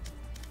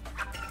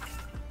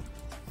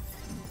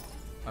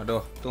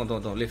 Aduh,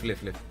 tunggu. Lift.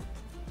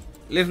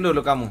 Lift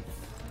dulu kamu.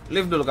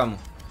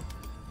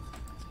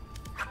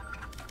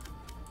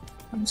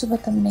 Kamu coba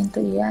temenin tuh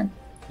Ian.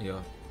 Iya.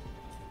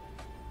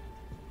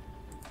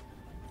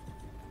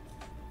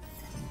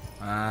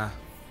 Ah,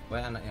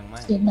 banyak anak yang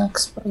main.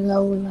 Linux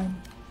pergaulan.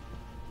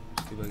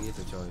 Tiba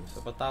gitu coy.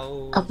 Siapa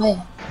tahu. Apa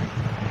ya?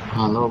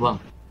 Halo bang.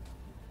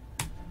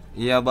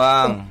 Iya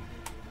bang.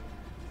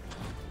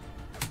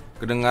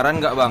 Kedengaran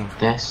nggak bang?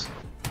 Tes.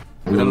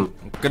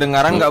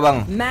 Kedengaran nggak bang?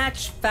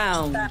 Match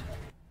found.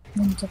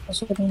 Mencoba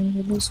sukain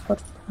dulu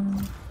sport.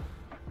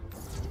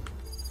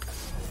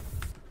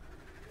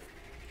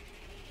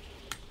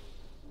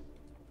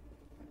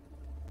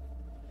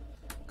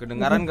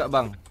 Kedengaran nggak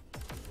bang?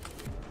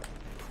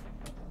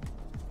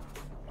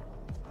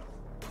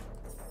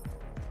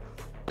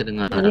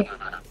 Kedengaran.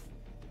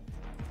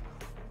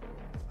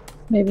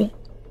 Baby,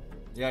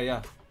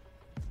 Ya.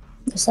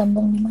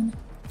 bersambung di mana?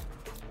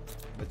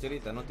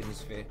 Bercerita no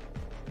tinis V.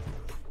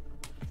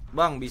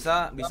 Bang,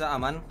 bisa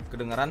aman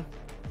kedengaran?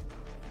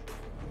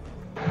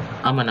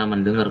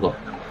 Aman denger kok.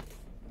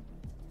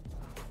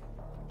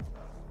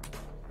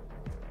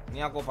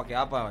 Ini aku pakai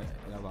apa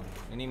ya bang?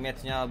 Ini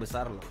matchnya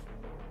besar loh.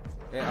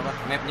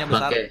 Mapnya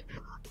besar. Smoke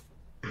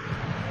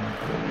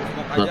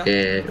aja.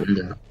 Pakai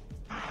enggak.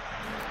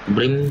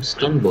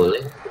 Brimstone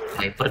boleh,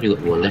 Hyper juga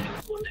boleh.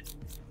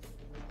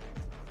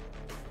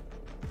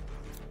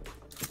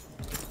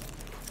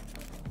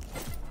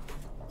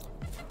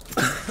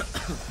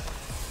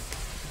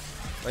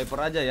 Viper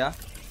aja ya.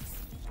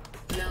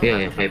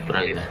 Iya, Hyper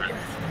aja.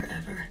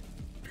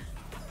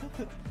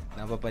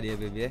 Nah, apa dia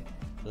BB?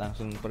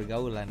 Langsung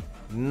pergaulan.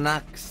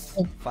 Nax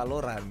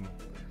Valorant.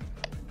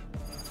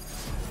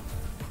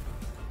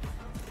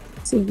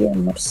 Si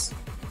gamers.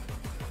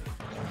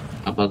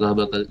 Apakah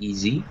bakal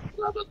easy?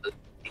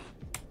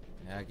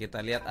 Ya,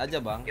 kita lihat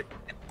aja, Bang.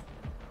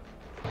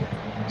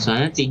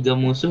 Soalnya 3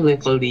 musuh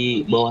level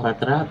di bawah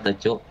rata-rata,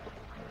 Cok.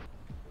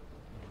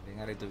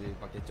 Dengar itu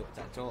dipakai cok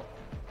cacok.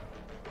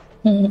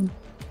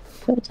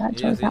 Cok,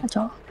 Iya sih.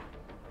 cok.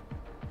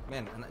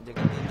 Men, anak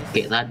jaga ini.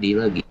 Kayak tadi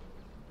lagi.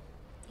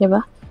 Ya,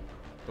 Bah?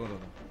 Tunggu.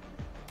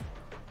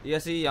 Iya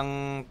sih, yang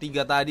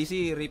 3 tadi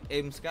sih rip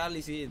aim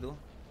sekali sih itu.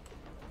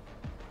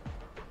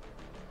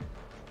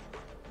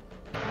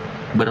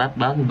 Berat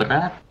bang,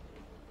 berat.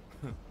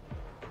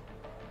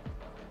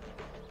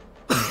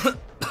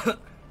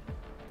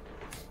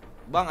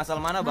 Bang,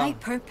 asal mana My bang?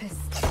 purpose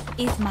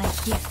is my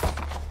gift.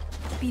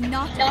 Be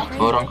not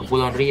afraid. Orang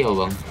Kepulauan Riau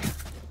bang.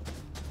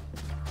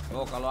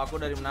 Oh, kalau aku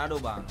dari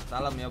Manado bang.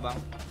 Salam ya bang.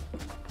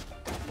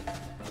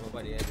 Gak apa-apa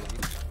dia Bibi.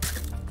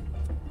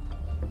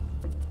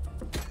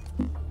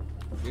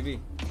 Bibi.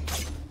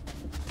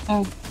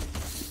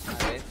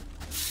 Ada?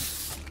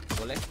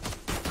 Boleh?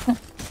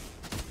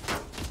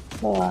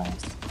 Bos.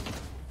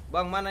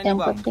 Bang, mana ini Yang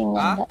bang? penting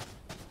Ah?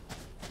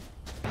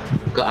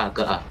 enggak.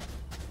 Ke A.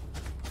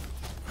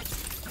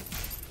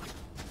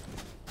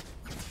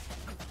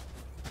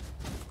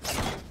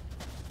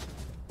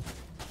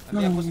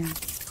 Nanti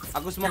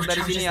aku smoke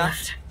dari sini ya.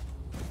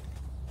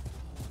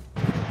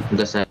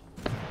 Enggak saya.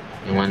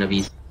 Yang mana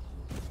bisa?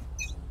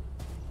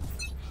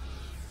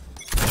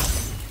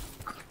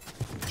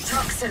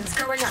 Toxins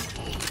going up.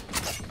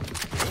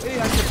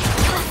 Anjir.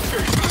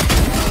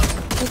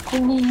 Itu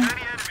nih.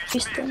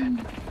 Piston.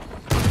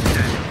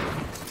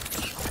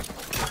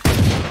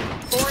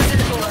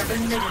 Poison orb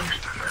emitting.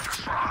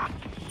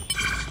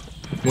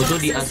 Musuh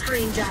di A.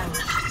 Screen down.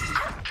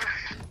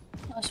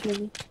 Mas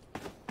baby.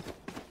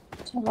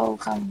 Selalu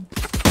kamu.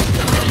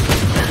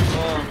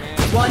 Oh, men.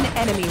 One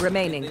enemy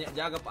remaining. Intinya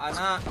jaga Pak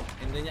anak.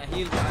 Intinya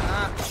heal Pak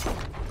anak.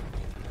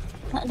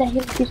 Nak dah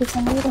heal diri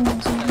sendiri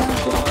langsung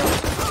mati.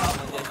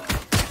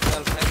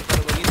 Self-center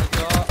begitu,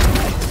 Cok.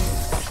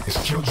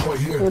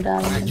 Udah.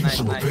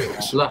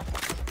 Nice. Lah.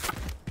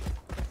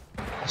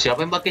 Siapa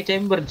yang pakai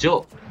chamber,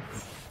 Jo?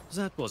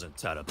 That wasn't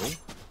terrible.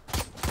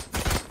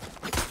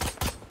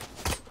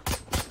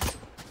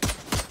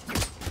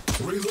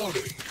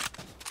 Reloading.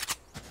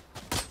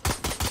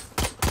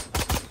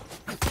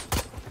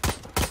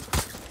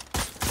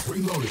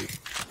 Reloading.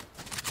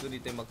 Itu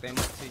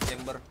ditembak-tembak si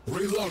chamber.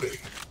 Reloading.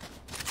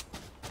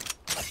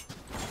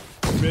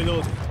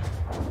 Reloading.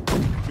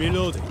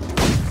 Reloading.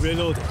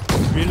 Reloading.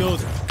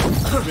 Reloading.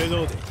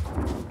 Reloading.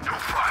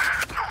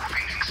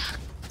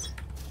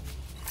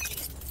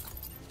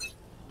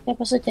 Ya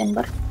pas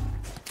chamber.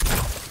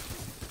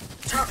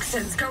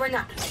 Toxins going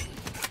up.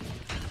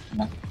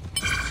 Nah,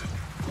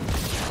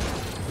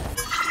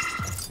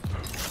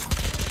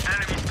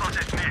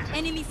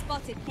 Enemy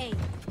spotted. Hey,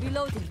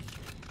 reloading.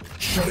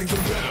 Shutting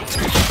them down.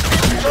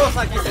 Oh,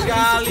 sakit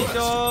sekali,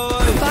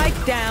 coy. Spike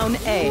down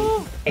A.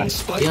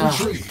 Spike Yeah.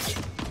 retreat.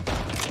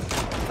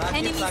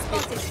 Enemy Sakit.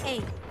 spotted. Hey.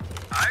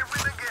 I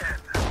win again.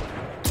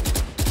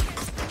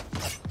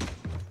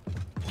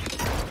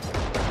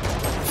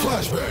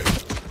 Flashbang.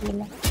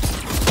 gila.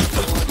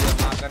 Oh, dia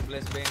makan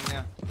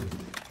flashbangnya.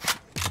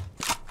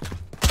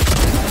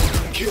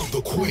 Kill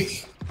the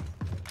queen.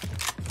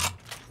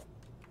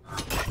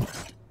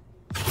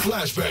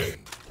 Flashbang.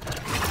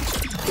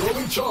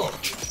 Throwing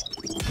charge.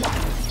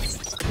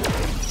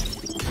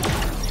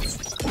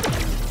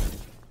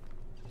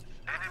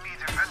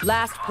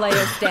 Last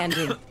player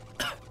standing.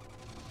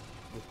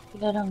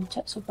 Gila dong,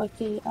 cak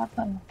seperti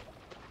apa nih?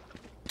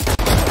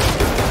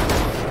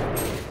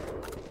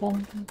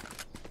 Dan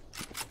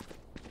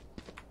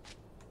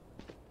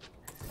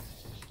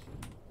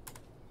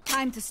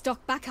Time to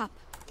stock back up.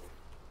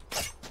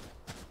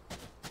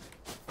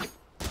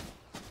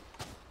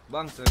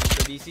 Bang,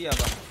 sedisi ya,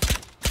 Bang?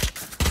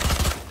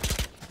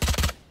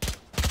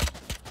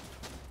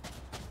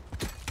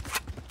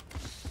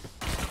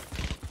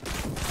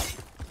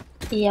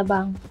 iya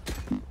bang.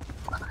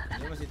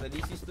 Ini masih tadi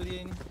tuh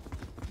dia ini.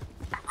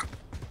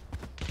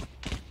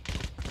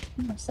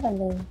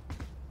 Masalah.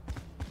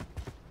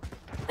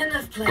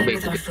 Enough playing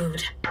with our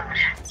food.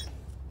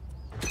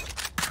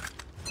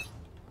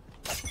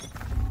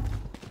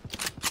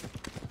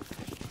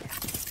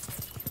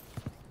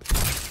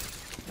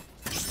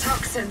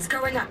 Toxins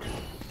going up.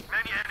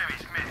 Many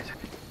enemies mid.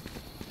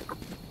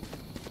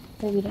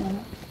 Lagi dengan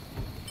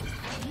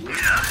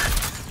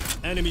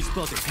Enemy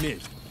spotted mid.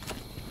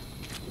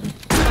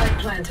 Spike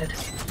planted.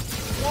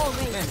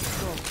 Men,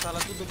 tuh, salah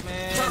tutup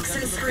men.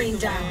 Toxin Jangan tutup screen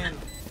situ, down. men.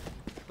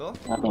 Tuh,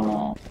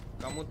 dengan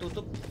kamu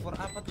tutup for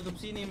apa tutup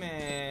sini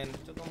men?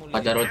 Coba kamu lihat.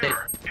 Pada rotate.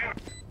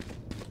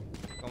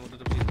 Kamu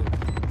tutup situ.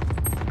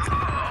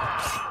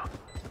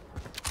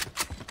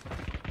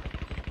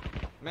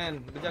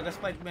 Men, berjaga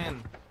spike men.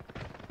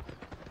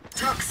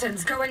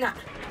 Toxins going up.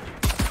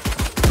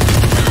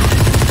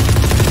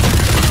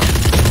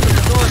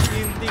 Tuh,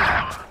 tinting.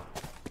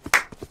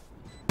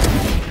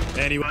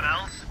 Anyone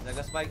else?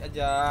 Jaga spike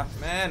aja,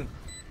 men.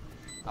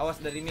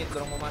 Awas dari mid,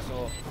 dorong mau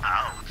masuk.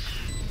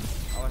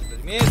 Awas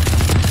dari mid.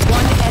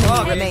 One enemy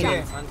Oh,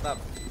 remaining. mantap.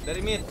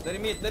 Dari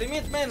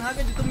mid, men.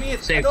 Hagen itu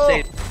mid. Safe, Aduh.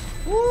 safe.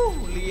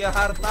 Lihat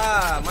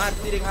harta,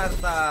 mati ding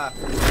harta.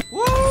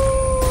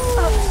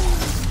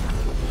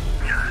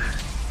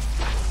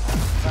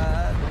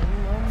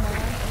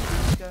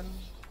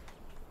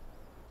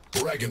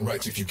 Bragging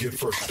rights if you get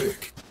first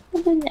pick.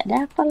 udah nggak ada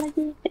apa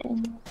lagi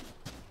kayaknya.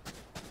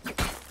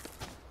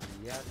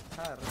 Lihat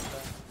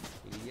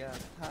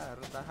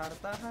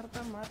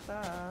harta mata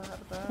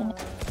harta.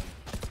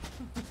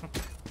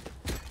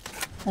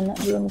 Anak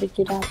belum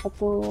dikira apa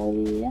tuh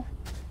ya.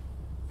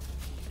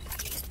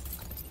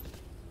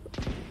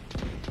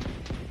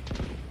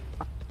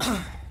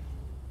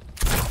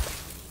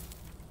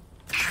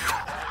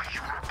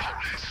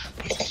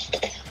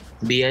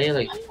 Biaya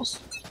lagi.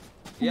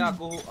 Ya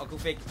aku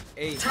fake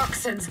A.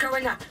 Toxins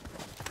going up.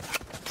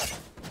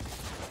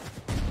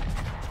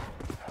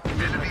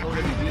 Aku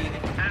udah di B ini.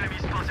 Enemy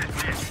spotted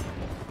mid.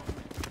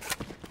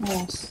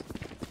 Awas.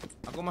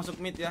 Aku masuk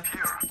mid ya.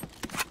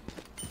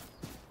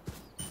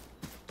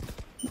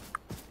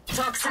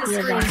 Toxin Iya,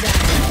 screen Bang. down.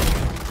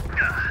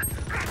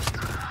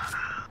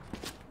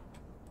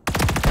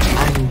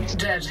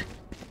 Dead.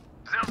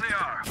 There they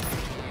are.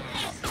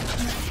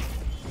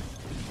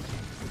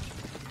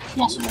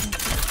 Ya sudah.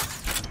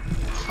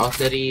 Awas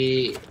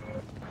dari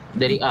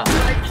A.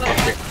 Spike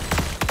planted.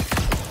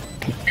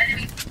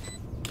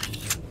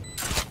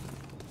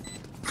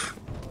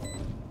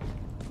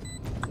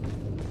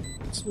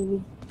 Sini.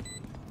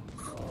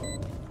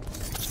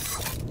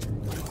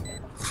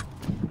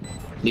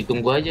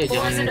 Ditunggu aja, Poison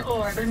jangan.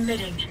 orb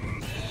emitting.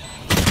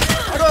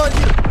 Aduh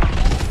anjir.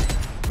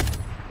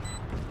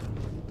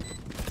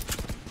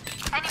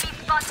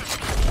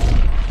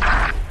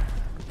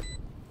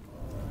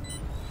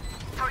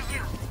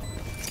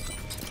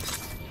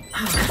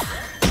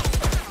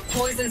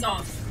 Poison's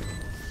off.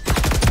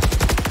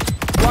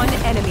 One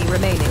enemy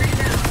remaining.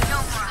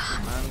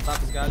 Mantap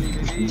sekali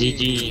baby.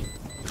 GG.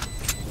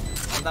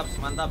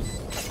 Mantap.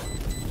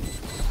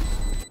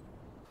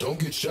 Don't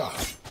get shot.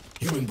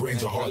 Human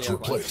brains are hard to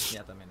replace.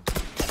 Ternyata, men.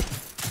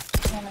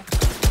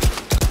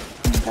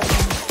 Enggak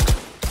dong.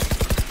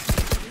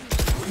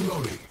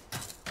 Reloading.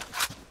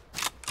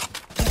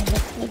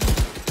 Enggak lagi.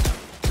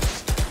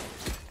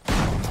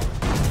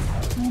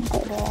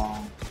 Enggak dong.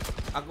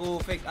 Aku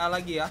fake A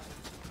lagi ya.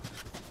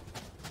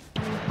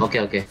 Oke.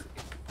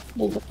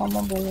 Di depan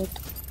mobil itu.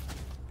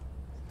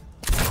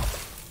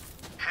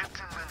 Hit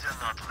when they're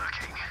not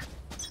looking.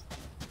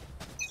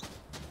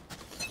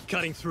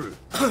 Cutting through.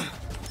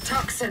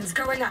 Toxins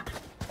going up.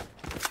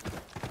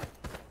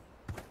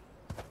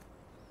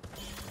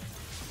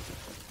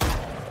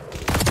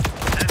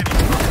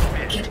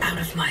 Get out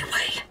of my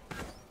way.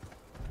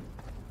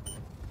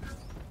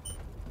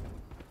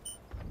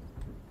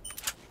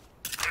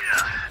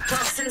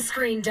 Toxin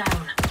screen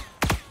down.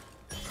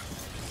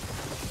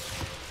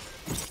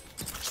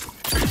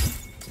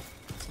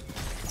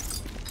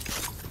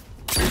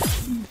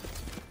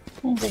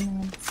 Ini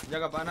jangan.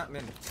 Jaga panak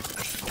men.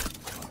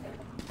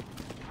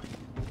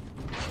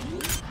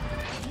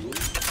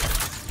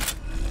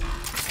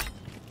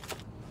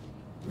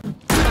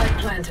 Spike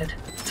planted.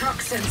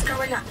 Toxins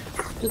going up.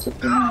 Tutup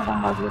ini orang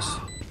bagus.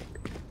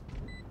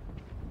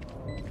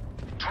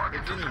 Di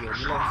sini yo,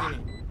 bilang sini.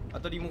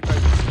 Atau di muka.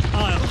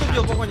 Tutup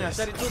Jo pokoknya,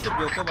 cari tutup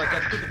Jo. Coba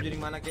cari tutup jadi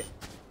mana kek.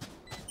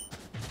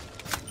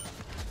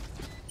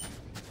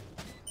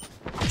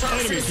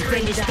 Toxin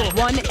screen down.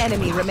 One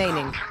enemy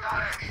remaining.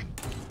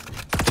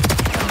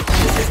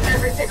 This is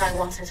everything I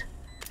wanted.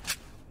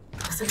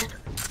 Wasn't it?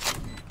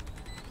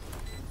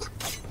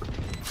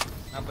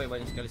 Apa ya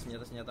banyak sekali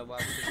senjata-senjata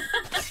bagus.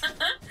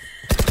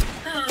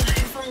 Oh,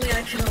 if only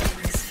I could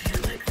always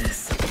feel like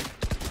this.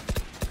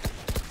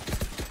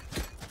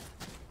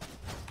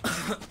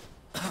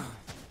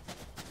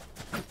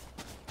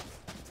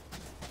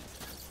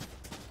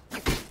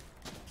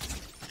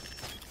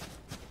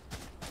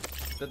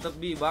 Tetap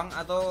B bang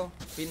atau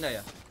pindah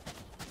ya?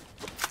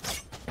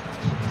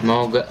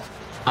 Mau gak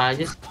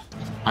aja.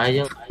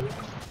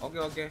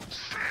 Oke.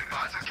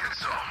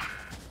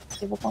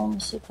 Coba kamu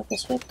mesti pakai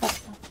sweater.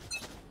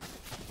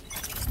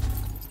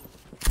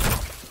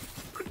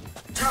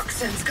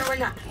 Toxins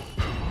going up.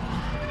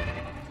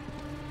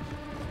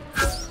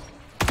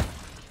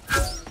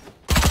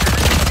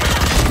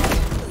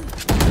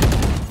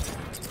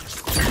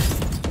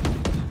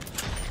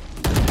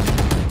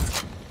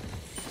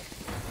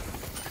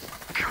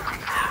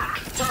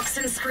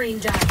 Toxin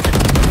screen down.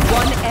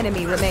 One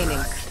enemy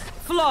remaining.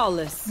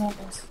 Flawless.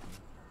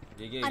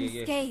 GG.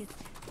 Unscathed.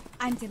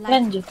 I'm delighted.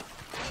 Lanjut.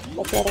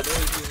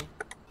 Baterai.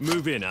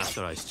 Move in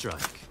after I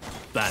strike.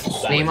 That's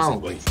Nih mau.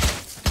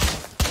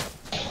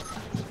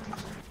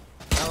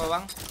 Kenapa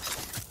bang?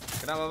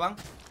 Kenapa bang?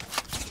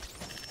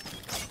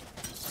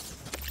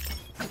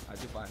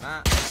 Aji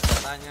panak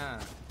katanya.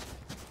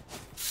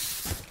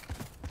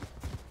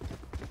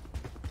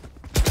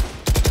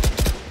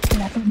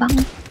 Kenapa bang?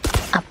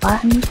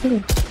 Apaan itu?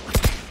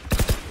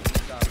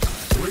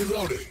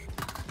 Reloading.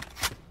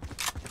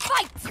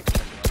 Fight!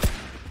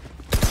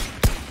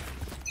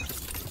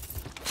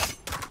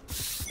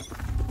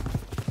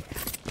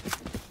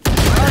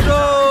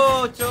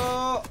 Aduh,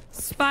 cok.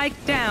 Spike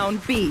down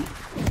B.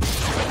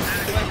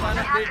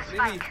 Panas deh,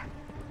 ini.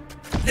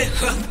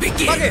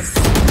 Pakai.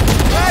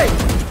 Hey,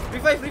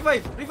 revive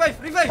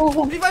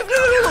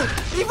dulu.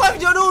 Revive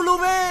jo dulu,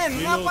 men.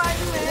 Ngapain,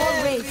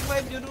 men?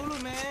 Revive jo dulu,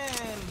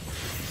 men.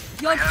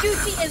 Your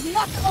duty is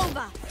not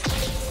over.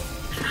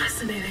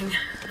 Fascinating.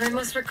 I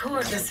must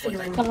record this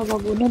feeling. Kalau mau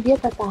bunuh dia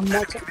tak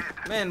tambah cek.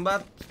 Men,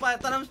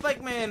 tanam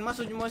spike, men.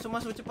 Masuk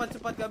cepat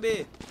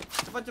KB.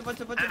 Cepat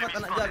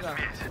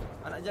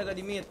anak jaga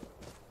di mid.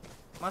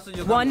 Masuk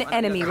juga. One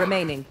enemy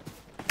remaining.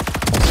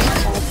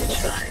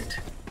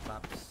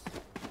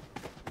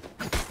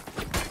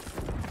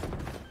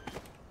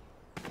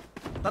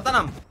 Tak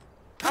tanam.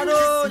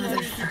 Aduh, jadi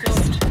kicau.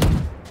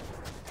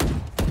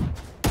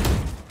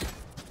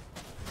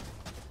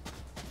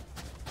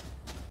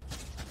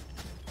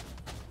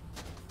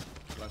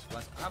 Kelas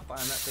apa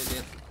anak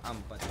TD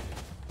 4?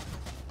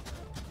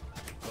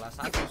 Kelas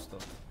 1 tuh.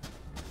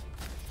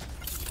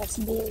 Pas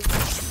sendiri.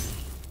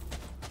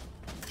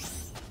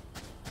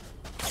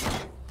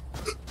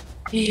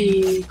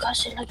 Ih,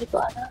 kasih lagi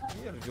tuh anak.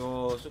 Biar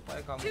Jo, supaya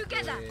kamu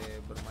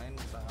bermain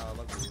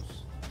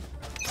bagus.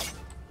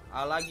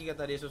 A lagi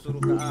kata dia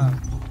suruh ke A.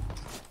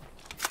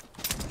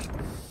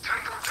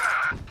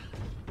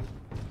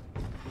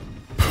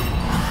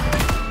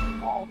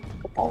 Oh,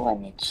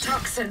 ketahuan nih.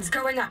 Toxins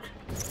going up.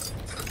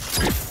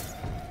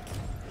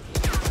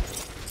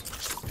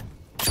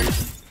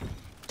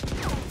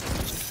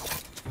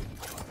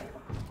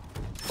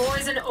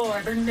 Poison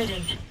orb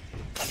emitting.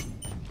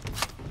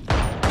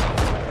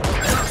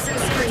 Toxin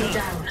screen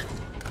down.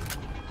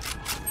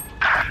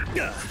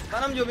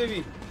 Tanam Jo,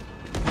 baby.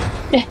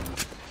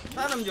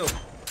 Tanam Jo.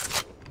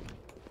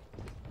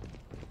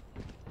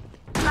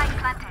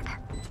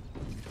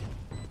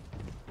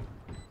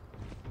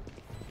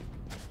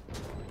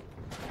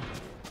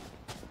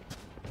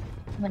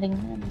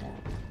 Mendingan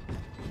enggak.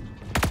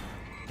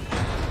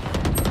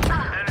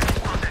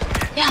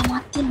 Ya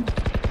matiin.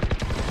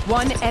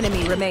 One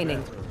enemy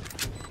remaining.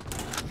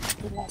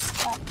 Jelas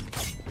Pak.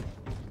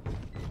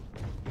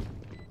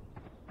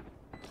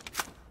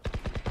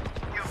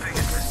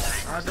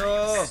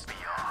 Aduh.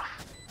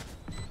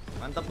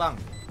 Mantap, Bang.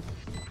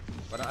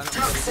 Para anak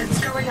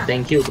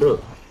Thank you, bro.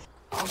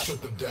 I'll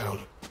shut them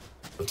down.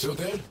 Until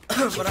then,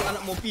 para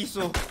anak mau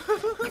pisau.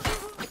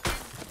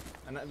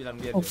 Anak bilang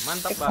dia tuh,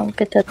 mantap, Bang. Kamu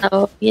kita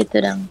tahu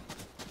gitu dong.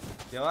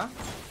 Siapa?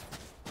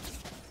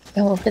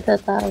 Kamu kita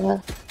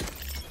tahu.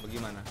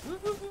 Bagaimana?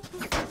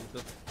 Gitu.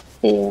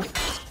 Iya.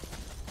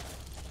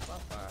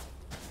 Apa?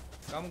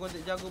 Kamu kok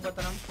tidak jago buat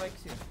tanam spike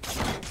sih?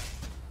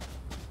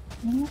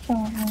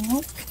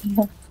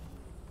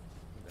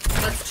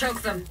 Let's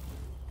choke them.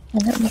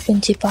 Anak mau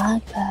kunci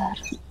pagar.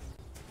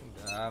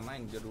 Udah,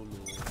 main aja dulu.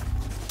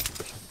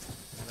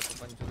 Mana tuh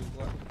pancuri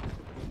gua?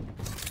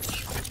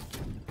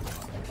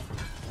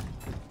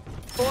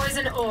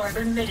 Poison orb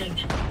emitting.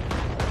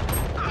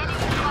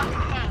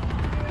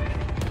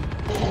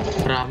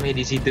 Rame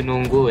di situ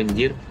nunggu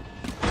anjir.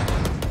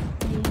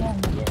 Iya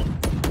anjir.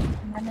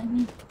 Mana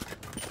nih?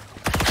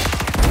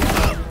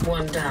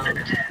 One down.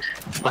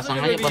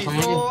 Pasang aja.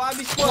 Oh,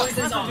 habis gua.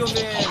 Poison's Masuk Jo, off.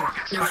 men.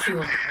 No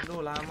fuel.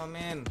 Aduh, lama,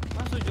 men.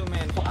 Masuk Jo,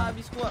 men. Kok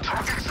habis gua?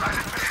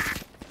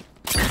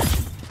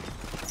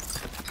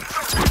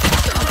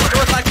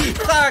 Oh, sakit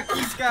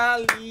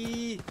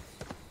sekali.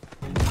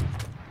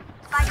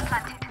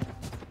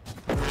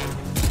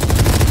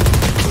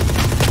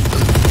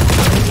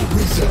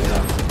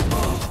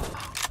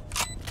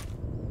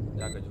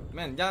 Jaga Jo.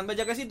 Men, jangan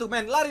berjaga situ,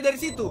 men. Lari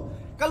dari situ.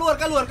 Keluar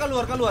Jo,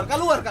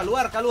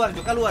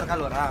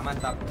 keluar. Ah,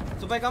 mantap.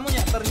 Supaya kamu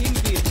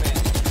terhimpit, men.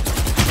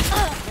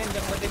 Men,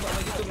 jangan tembak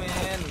begitu,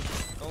 men.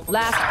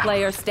 Last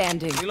player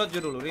standing. Reload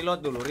dulu,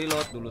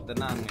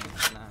 tenang, men.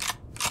 Tenang.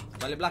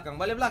 Balik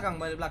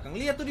belakang.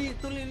 Lihat tuh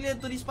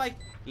di spike.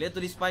 Lihat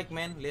tuh di spike,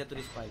 men. Lihat.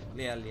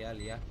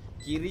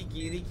 Kiri.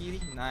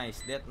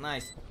 Nice, that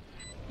nice.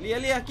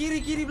 Lihat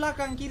kiri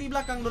belakang,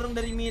 dorong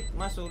dari mid,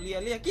 masuk.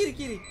 Lihat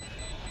kiri.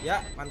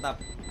 Ya, mantap.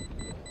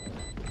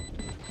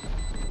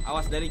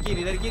 Awas dari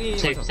kiri.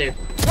 Safe.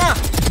 Nah.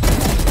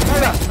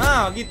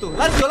 Nah, gitu.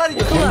 Lari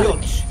Jo.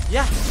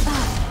 Ya.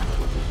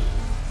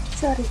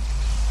 Sorry.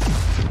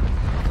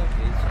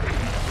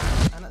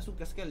 Anak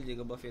suka sekali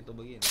jaga buff itu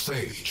begini.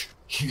 Sage,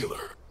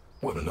 healer.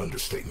 What an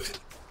understatement.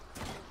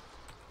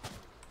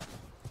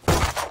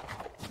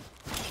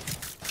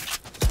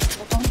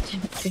 Kamu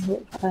jangan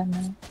sibuk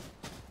karena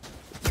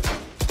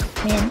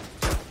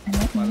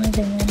anak ini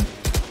dengan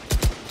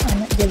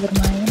anak dia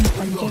bermain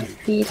pakai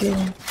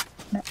feeling.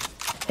 Nah,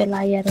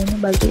 layar ini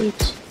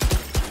bagus.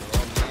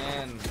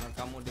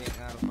 Kamu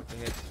dengar pakai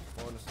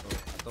headphone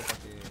atau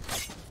pakai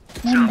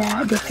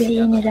Nanda, DP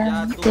ini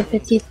dang,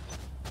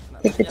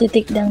 DP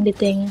titik dang di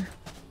tengah.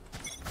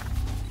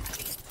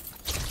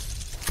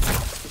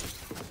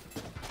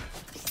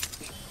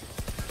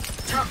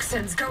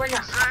 Toxins going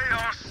up. They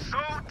are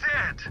so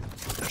dead.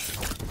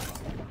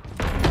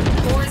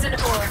 Poison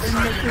orb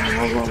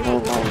emitting.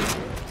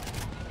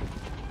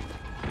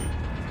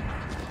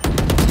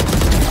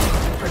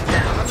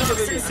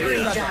 Toxin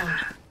screen down.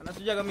 Anak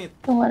tuh jaga mid.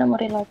 Tunggu ada mau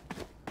reload.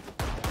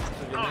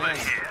 Over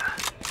here.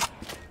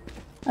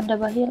 Ada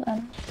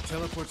bahilan.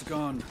 Teleport's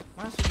gone.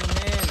 Masuk dong,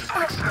 men.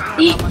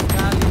 Ih, Aman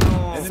sekali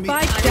no.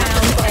 Spike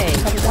down A.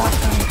 dari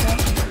belakang kan.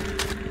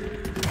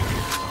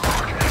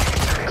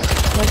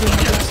 Lagi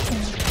ngejelaskan.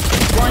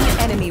 One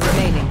enemy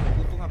remaining.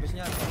 Untung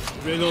habisnya.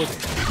 Reload.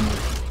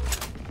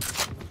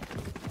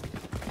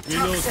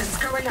 Toxins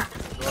going up.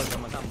 Doang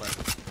sama tambah.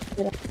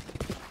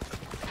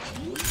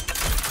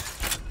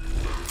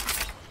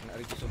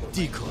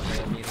 Decoy.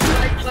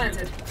 Light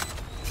planted.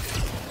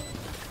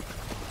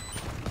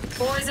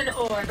 Poison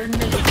orb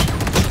emitting.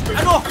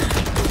 Aduh.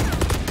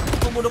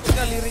 Aku bodoh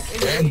sekali lirik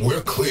ini. And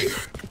we're clear.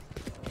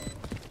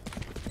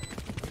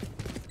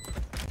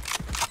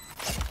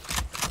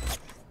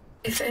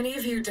 If any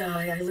of you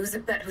die, I lose a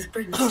bet with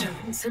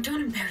Brimstone, so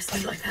don't embarrass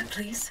me like that,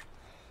 please.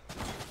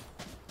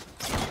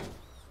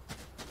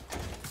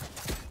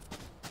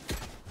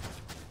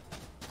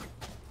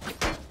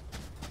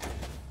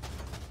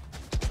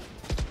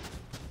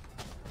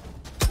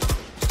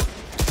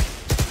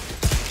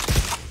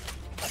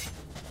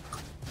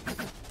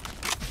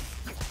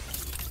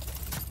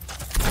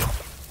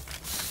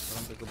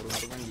 Sampai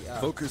keberuntungan di A.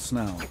 Focus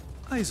now.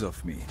 Eyes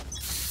off me.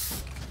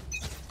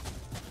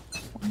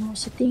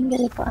 Masih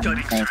tinggal ya Pak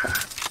anak saya Pak.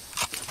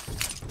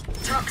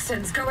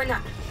 Toxins going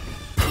up.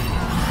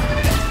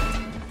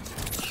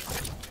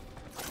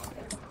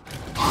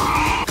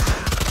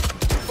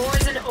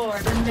 Poison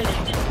orb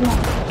emitting.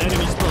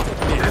 Enemy spotted.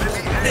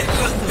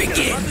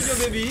 Masuk Jo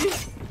baby.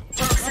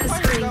 Toxin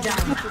screen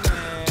down. Masuk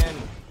men.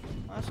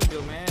 Masuk Jo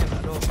men.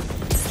 Aduh.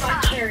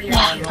 Spike carrier.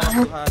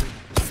 Tuhan.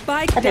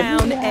 Spike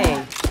down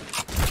A.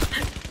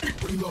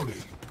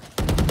 Reloading.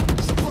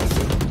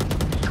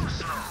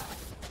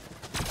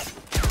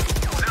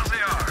 There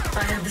they are.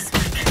 I have the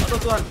spike. Aduh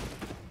Tuhan.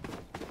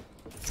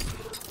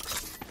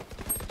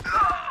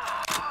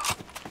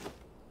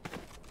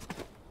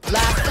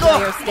 Last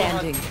player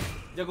standing.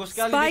 Jago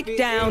sekali. Spike DP.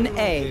 down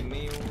A.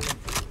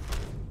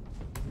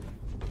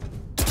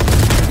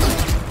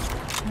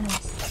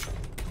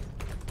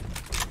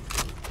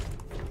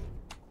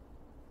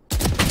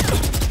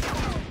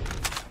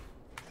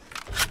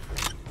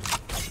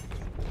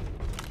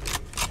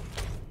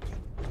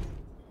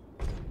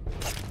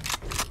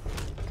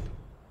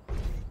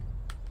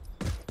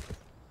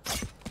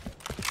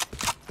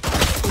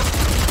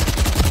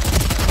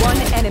 One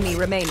enemy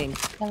remaining.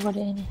 Kalau ada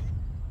ini.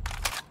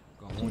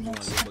 Kamu cuma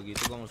lihat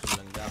begitu kamu langsung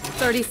bilang dapat.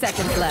 30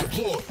 seconds left.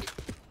 Deploy.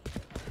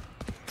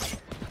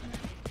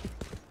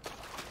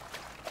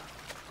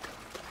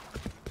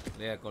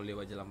 Lihat kalau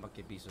dia jalan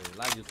pakai pisau.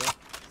 Lanjut tuh.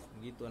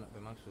 Gitu anak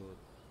pemaksud.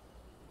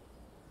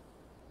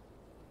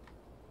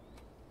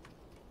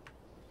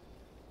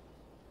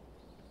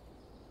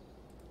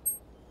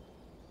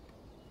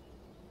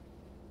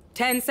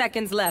 Ten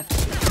seconds left.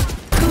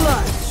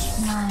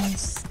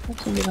 Nice.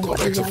 Aku bilang Go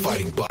kok back to jago.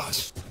 fighting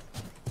boss.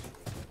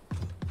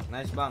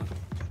 Nice bang.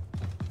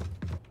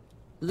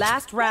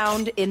 Last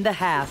round in the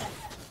half.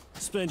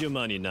 Spend your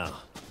money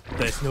now.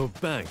 There's no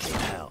bank in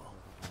hell.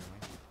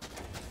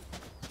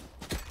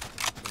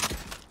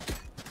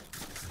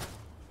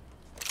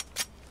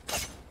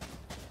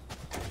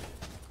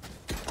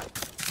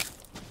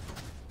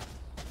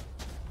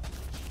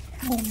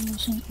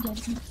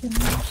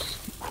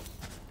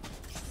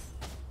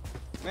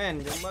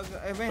 Men,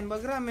 men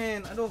bagra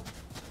men. Aduh.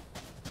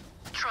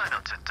 Try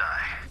not to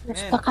die.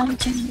 Suka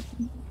kancing.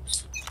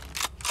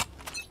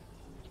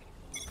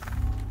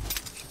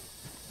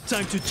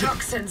 Time to jump.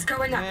 Toxins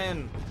going up.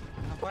 Men.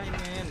 Ngapain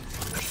men?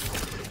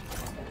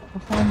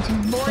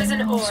 Kancing.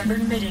 Poison orb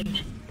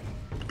emitting.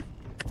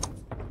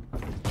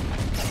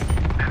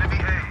 Enemy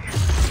A.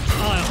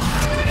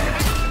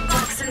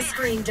 Toxin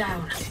screen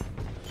down.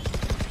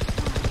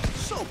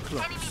 So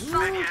close.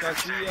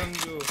 Kasihan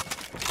Jo.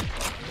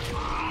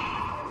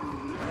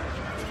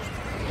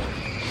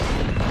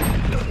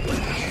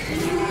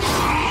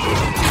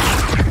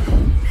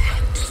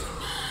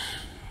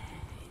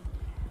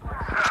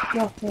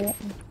 Oke.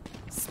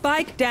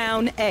 Spike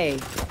down A.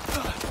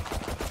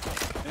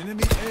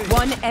 Enemy A.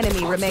 One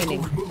enemy remaining.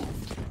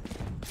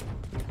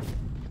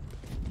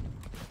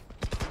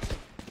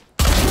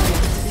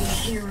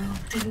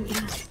 didn't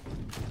you?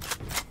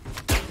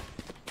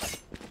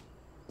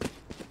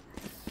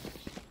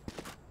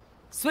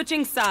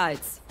 Switching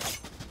sides.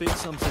 Pick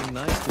something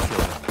nice to kill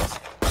them with.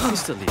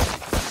 Mr. Lee.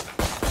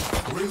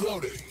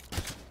 Reloading.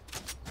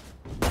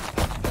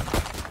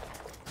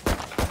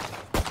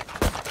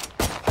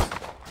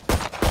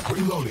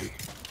 Reloading.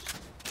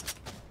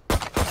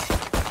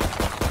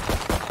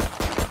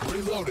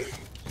 Reloading.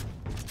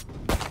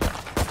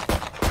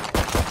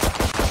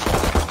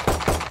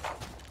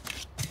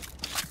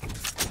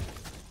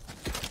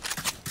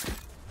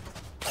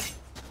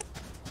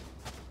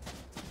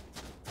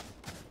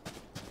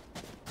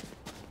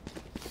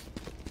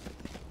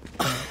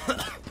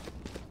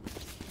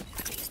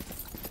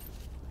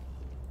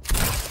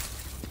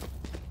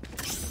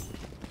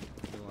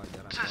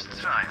 Just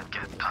try and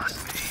get past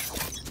me.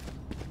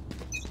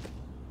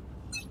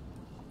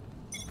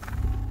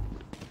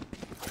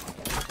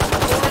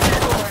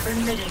 Orb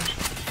emitting.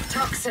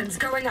 Toxins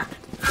going up.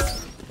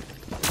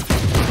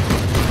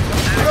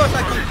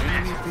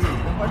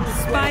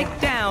 Spike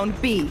down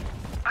B.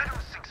 I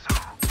don't think so.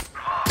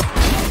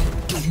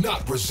 Do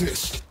not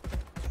resist.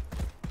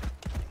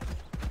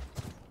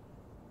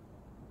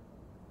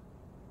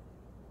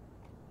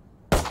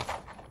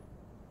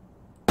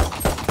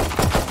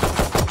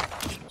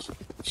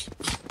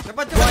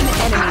 One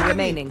enemy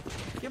remaining.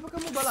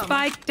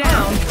 Spike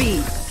down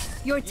B.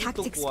 Your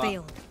tactics kuat.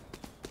 failed.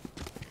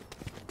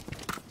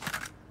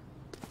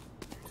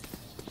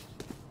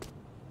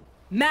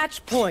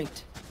 Match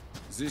point.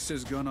 This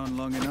has gone on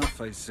long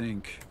enough, I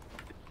think.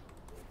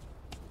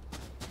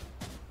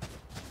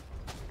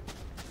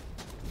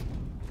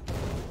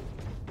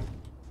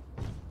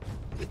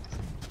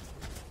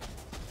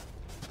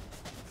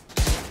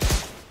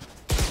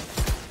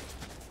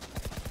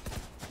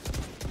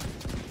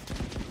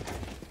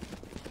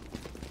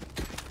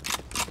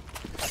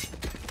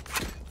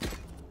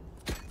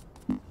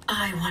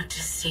 I want to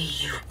see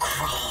you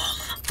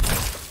crawl.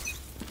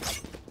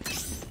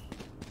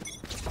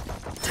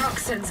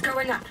 Toxins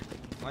going up.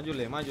 Maju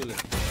le, maju le.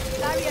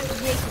 Barrier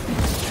created.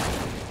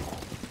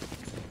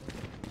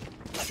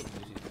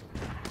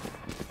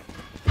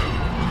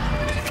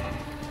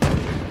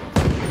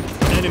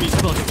 Enemy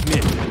spotted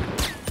mid.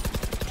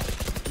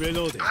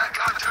 Reloading.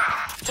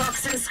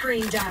 Toxin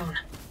screen down.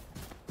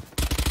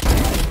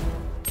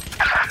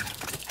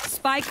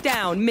 Spike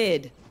down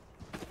mid.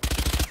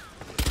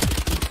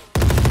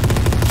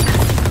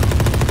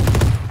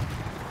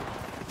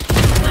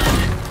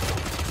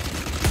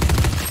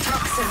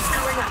 Toxins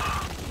going up.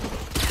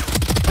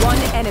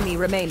 One enemy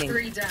remaining.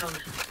 3 down.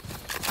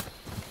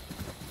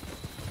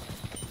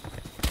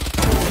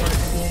 You wanted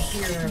to be a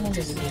hero,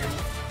 didn't you?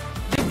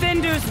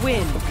 Defenders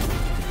win.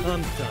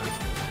 I'm done.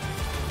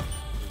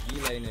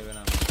 Gila ini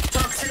benar.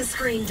 Toxin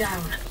screen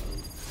down.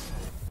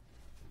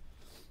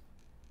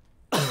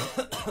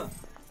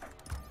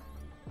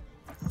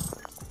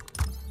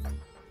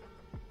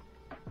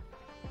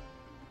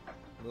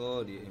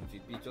 Oh, di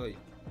MVP coy.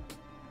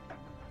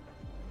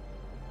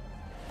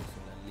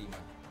 95.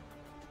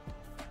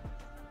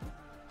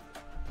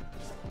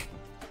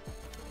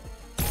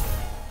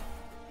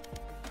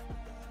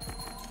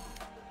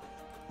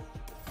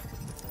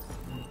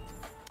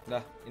 Dah,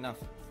 enough.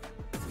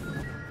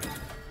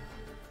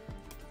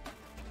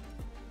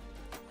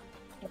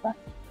 Apa?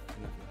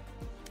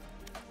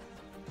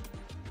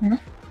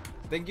 Enough.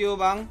 Thank you,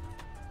 Bang.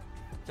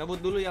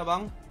 Cabut dulu ya,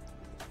 Bang.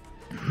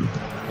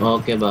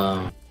 Oke,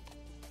 Bang.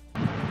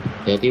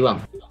 Hati-hati, Bang.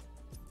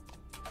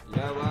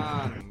 Ya,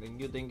 Bang. Thank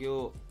you, thank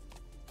you.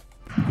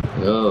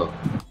 Yo.